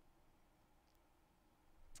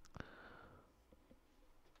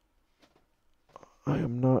 I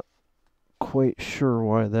am not quite sure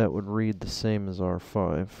why that would read the same as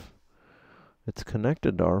R5. It's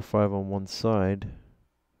connected to R5 on one side.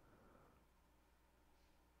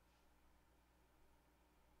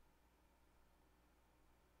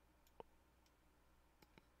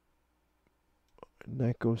 And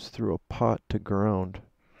that goes through a pot to ground.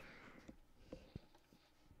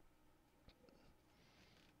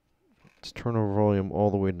 Let's turn our volume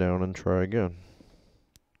all the way down and try again.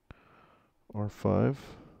 R5,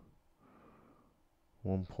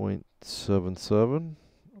 1.77,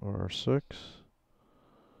 R6,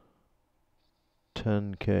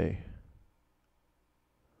 10K.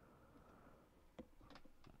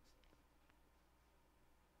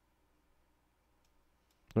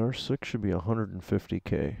 R6 should be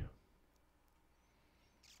 150K.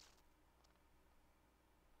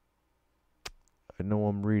 I know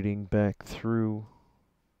I'm reading back through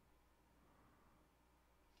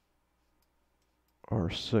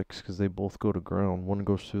R6 because they both go to ground. One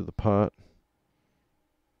goes through the pot.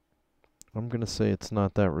 I'm going to say it's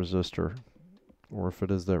not that resistor. Or if it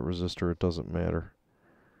is that resistor, it doesn't matter.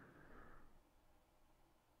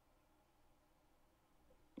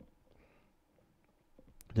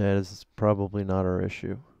 That is probably not our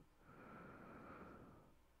issue.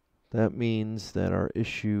 That means that our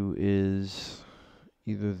issue is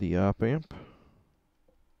either the op amp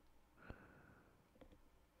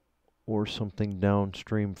or something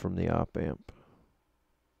downstream from the op amp.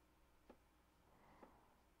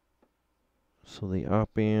 So the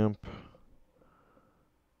op amp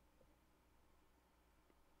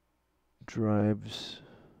drives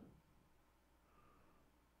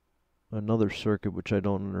another circuit which I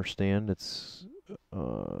don't understand. It's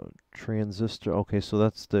transistor. Okay, so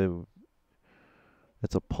it's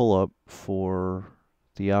a pull-up for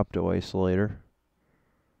the opto isolator.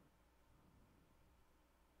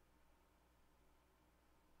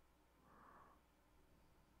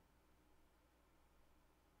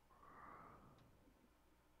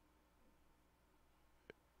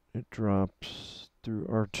 It drops through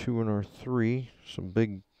R2 and R3, some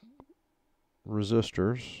big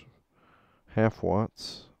resistors, half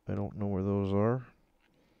watts. I don't know where those are.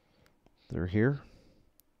 They're here.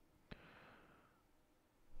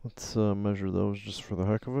 Let's measure those just for the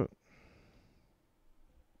heck of it.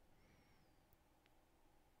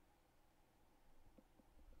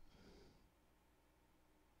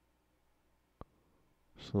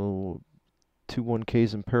 So 2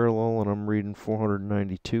 1Ks in parallel, and I'm reading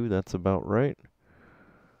 492. That's about right.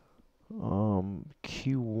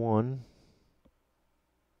 Q1.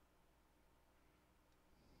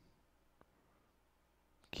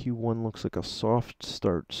 Q1 looks like a soft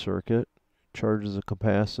start circuit. Charges a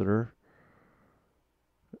capacitor,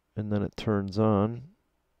 and then it turns on.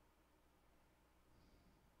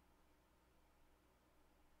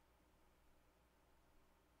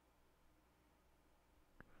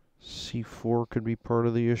 C4 could be part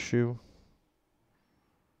of the issue.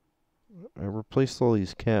 I replaced all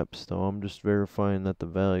these caps, though. I'm just verifying that the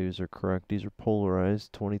values are correct. These are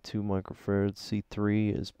polarized, 22 microfarads.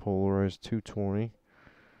 C3 is polarized, 220.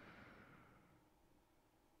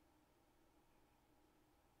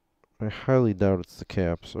 I highly doubt it's the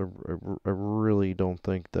caps. I really don't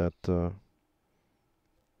think that... Oh,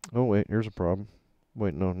 wait, here's a problem.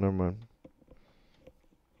 Wait, no, never mind.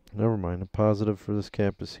 Never mind. A positive for this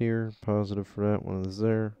cap is here. Positive for that one is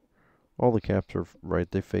there. All the caps are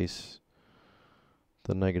right. They face,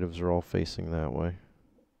 the negatives are all facing that way.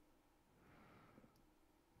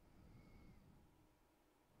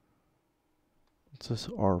 What's this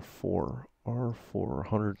R4? R4,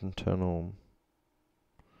 110 ohm.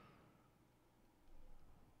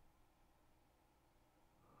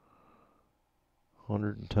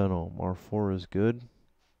 $110 ohm. R4 is good.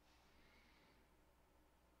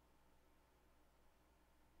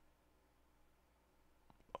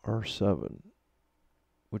 R7,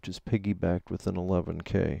 which is piggybacked with an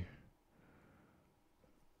 11K.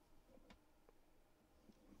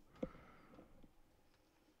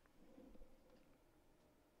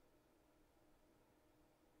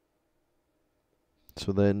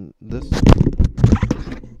 So then this,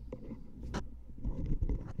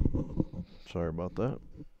 sorry about that.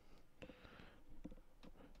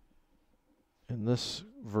 In this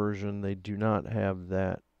version, they do not have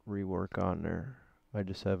that rework on there. I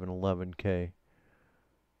just have an 11K.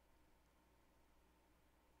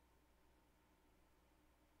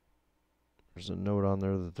 There's a note on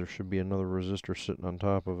there that there should be another resistor sitting on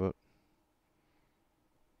top of it.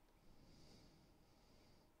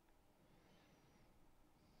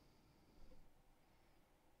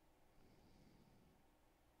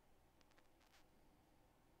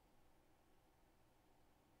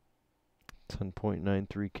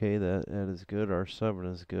 $10.93K, that is good.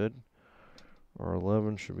 R7 is good.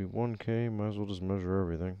 R11 should be 1K. Might as well just measure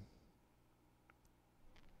everything.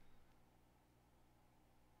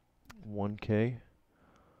 1K.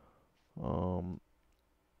 I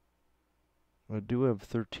do have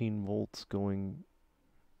 13 volts going,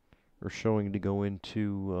 or showing to go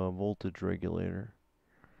into voltage regulator.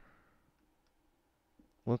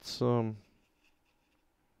 Let's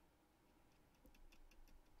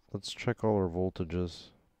check all our voltages.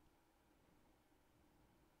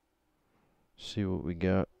 See what we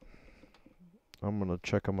got. I'm gonna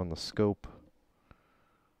check them on the scope.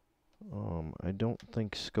 I don't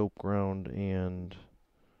think scope ground and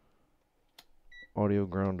audio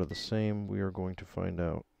ground are the same. We are going to find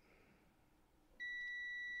out.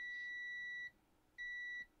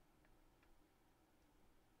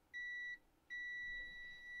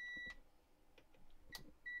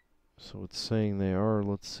 So it's saying they are.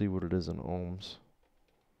 Let's see what it is in ohms.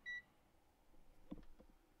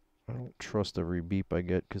 I don't trust every beep I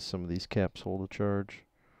get because some of these caps hold a charge.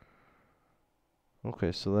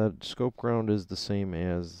 Okay, so that scope ground is the same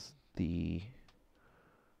as the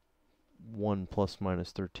 1 plus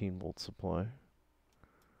minus 13 volt supply.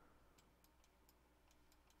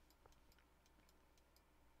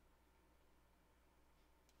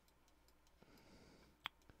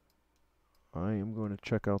 I am going to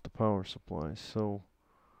check out the power supply. So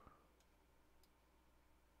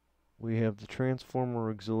we have the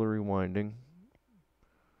transformer auxiliary winding,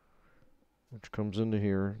 which comes into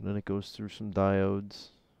here. Then it goes through some diodes.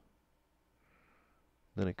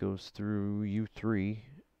 Then it goes through U3.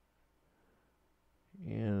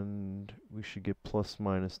 And we should get plus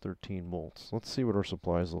minus 13 volts. Let's see what our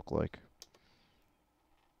supplies look like.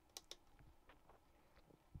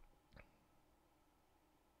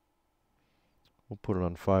 We'll put it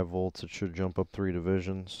on 5 volts. It should jump up 3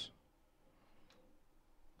 divisions.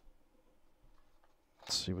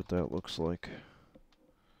 Let's see what that looks like.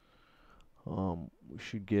 We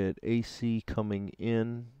should get AC coming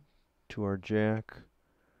in to our jack.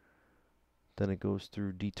 Then it goes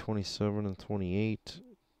through D27 and 28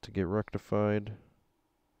 to get rectified.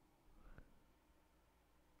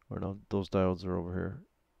 Or no, those diodes are over here.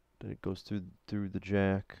 Then it goes through the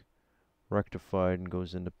jack, rectified, and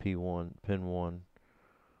goes into P1, pin 1.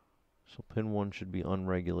 So pin 1 should be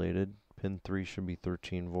unregulated. Pin 3 should be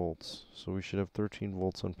 13 volts. So we should have 13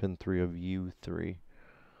 volts on pin 3 of U3.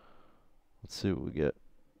 Let's see what we get.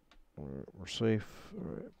 Alright, we're safe.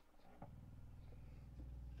 Alright.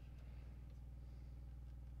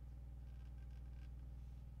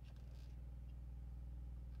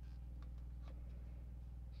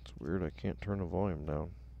 It's weird, I can't turn the volume down.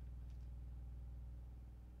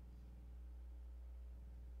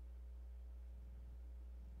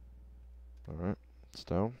 Alright, it's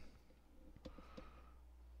down.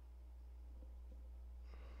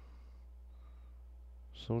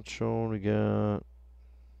 So it's showing we got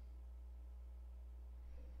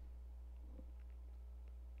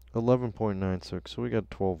 11.96, so we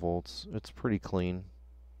got 12 volts. It's pretty clean.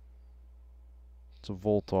 It's a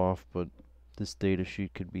volt off, but this data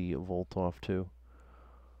sheet could be a volt off too.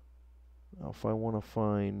 Now if I want to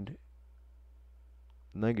find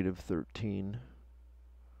negative 13,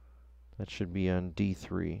 that should be on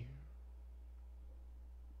D3.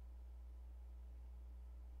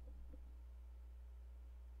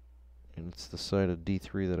 It's the side of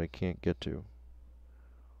D3 that I can't get to.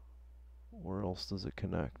 Where else does it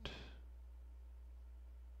connect?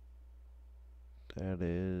 That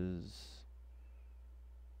is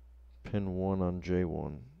pin 1 on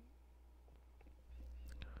J1.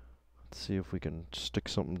 Let's see if we can stick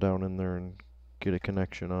something down in there and get a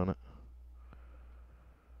connection on it.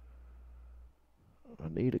 I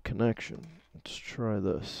need a connection. Let's try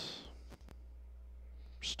this.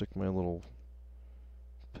 Stick my little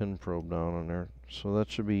pin probe down on there. So that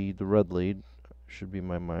should be the red lead. Should be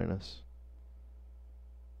my minus.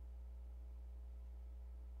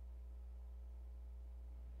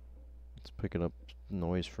 It's picking up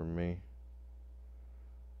noise from me.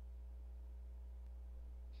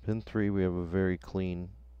 Pin 3, we have a very clean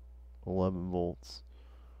 11 volts.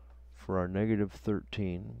 For our negative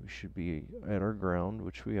 13, we should be at our ground,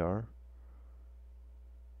 which we are.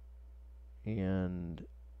 And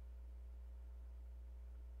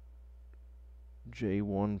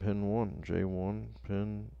J1 pin 1, J1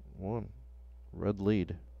 pin 1, red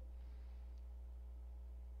lead.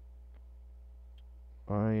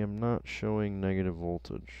 I am not showing negative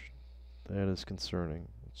voltage. That is concerning.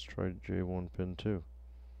 Let's try J1 pin 2.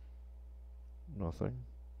 Nothing.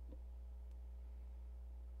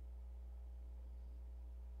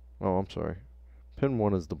 Oh, I'm sorry. Pin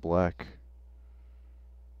 1 is the black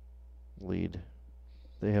lead.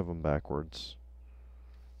 They have them backwards.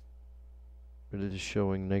 But it is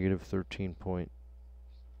showing negative 13 point.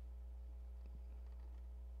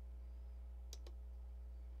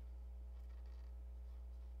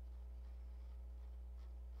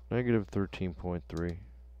 Negative 13.3.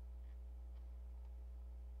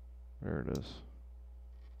 There it is.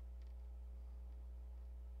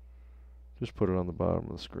 Just put it on the bottom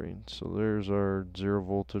of the screen. So there's our 0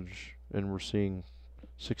 voltage, and we're seeing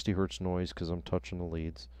 60 hertz noise because I'm touching the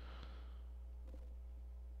leads.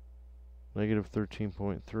 Negative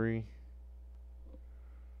 13.3.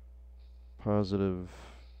 Positive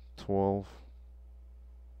 12.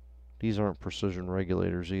 These aren't precision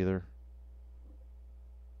regulators either.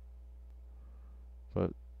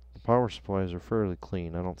 But the power supplies are fairly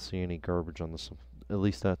clean. I don't see any garbage on the at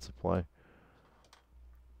least that supply.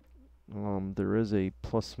 There is a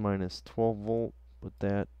plus minus 12 volt, but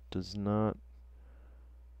that does not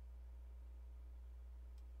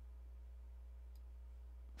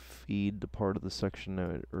feed the part of the section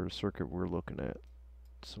that, or circuit we're looking at,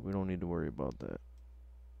 so we don't need to worry about that.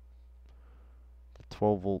 The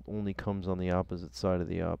 12 volt only comes on the opposite side of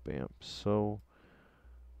the op amp. So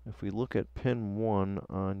if we look at pin 1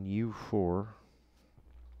 on U4,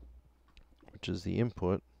 which is the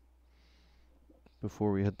input,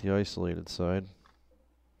 before we hit the isolated side,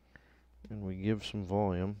 and we give some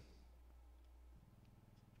volume,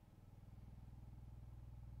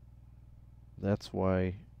 that's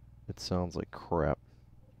why it sounds like crap.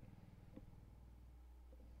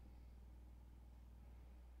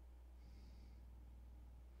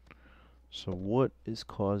 So what is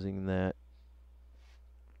causing that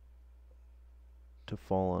to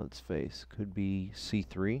fall on its face? Could be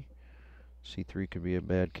C3. C3 could be a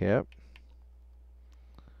bad cap.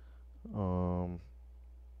 I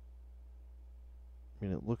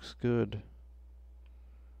mean, it looks good.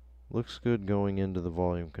 Looks good going into the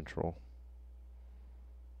volume control.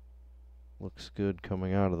 Looks good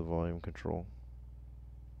coming out of the volume control.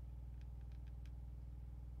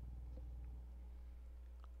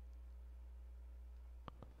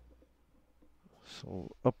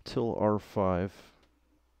 So up till R5,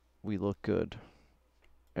 we look good.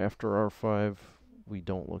 After R5, we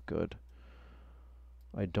don't look good.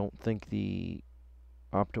 I don't think the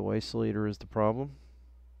opto-isolator is the problem.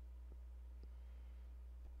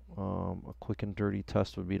 A quick and dirty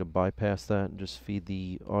test would be to bypass that and just feed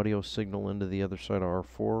the audio signal into the other side of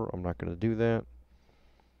R4. I'm not going to do that.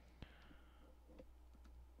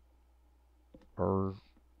 Our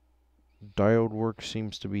diode work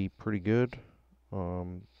seems to be pretty good.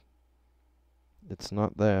 It's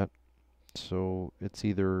not that. So it's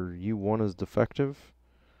either U1 is defective,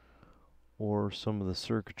 or some of the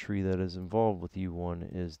circuitry that is involved with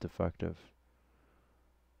U1 is defective.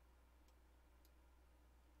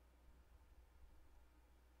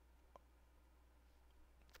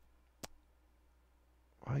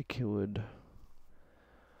 I could,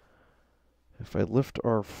 if I lift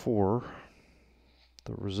R4,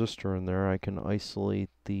 the resistor in there, I can isolate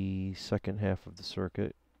the second half of the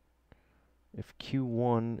circuit. If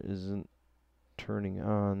Q1 isn't turning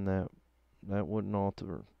on, that wouldn't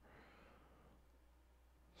alter.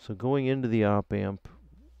 So going into the op amp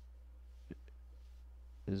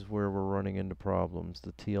is where we're running into problems,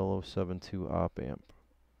 the TL072 op amp.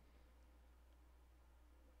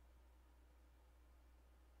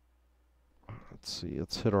 let's see,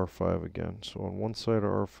 let's hit R5 again. So on one side of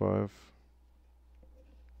R5,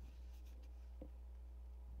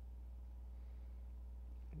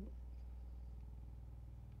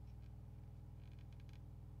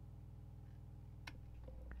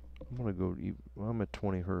 I'm gonna go, well, I'm at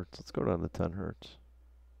 20 hertz. Let's go down to 10 hertz.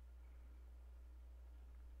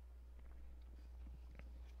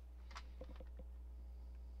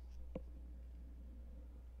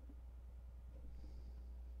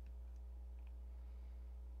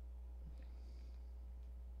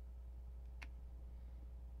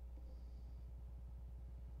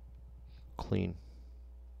 Clean.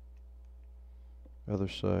 Other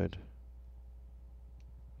side.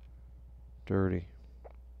 Dirty.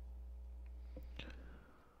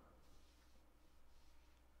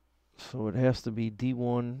 So it has to be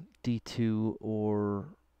D1, D2, or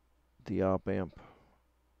the op amp.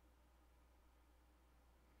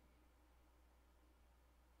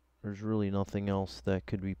 There's really nothing else that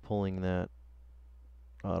could be pulling that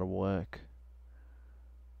out of whack.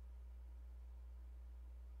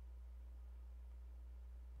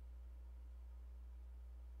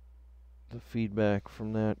 The feedback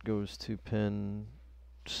from that goes to pin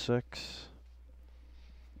 6.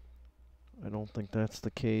 I don't think that's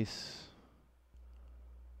the case.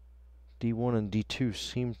 D1 and D2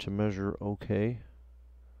 seem to measure okay.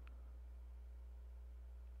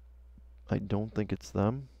 I don't think it's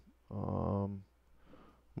them. I'm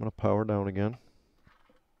going to power down again.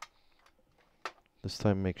 This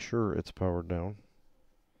time make sure it's powered down.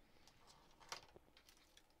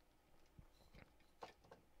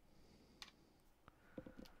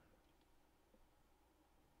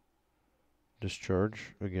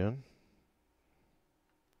 Discharge again.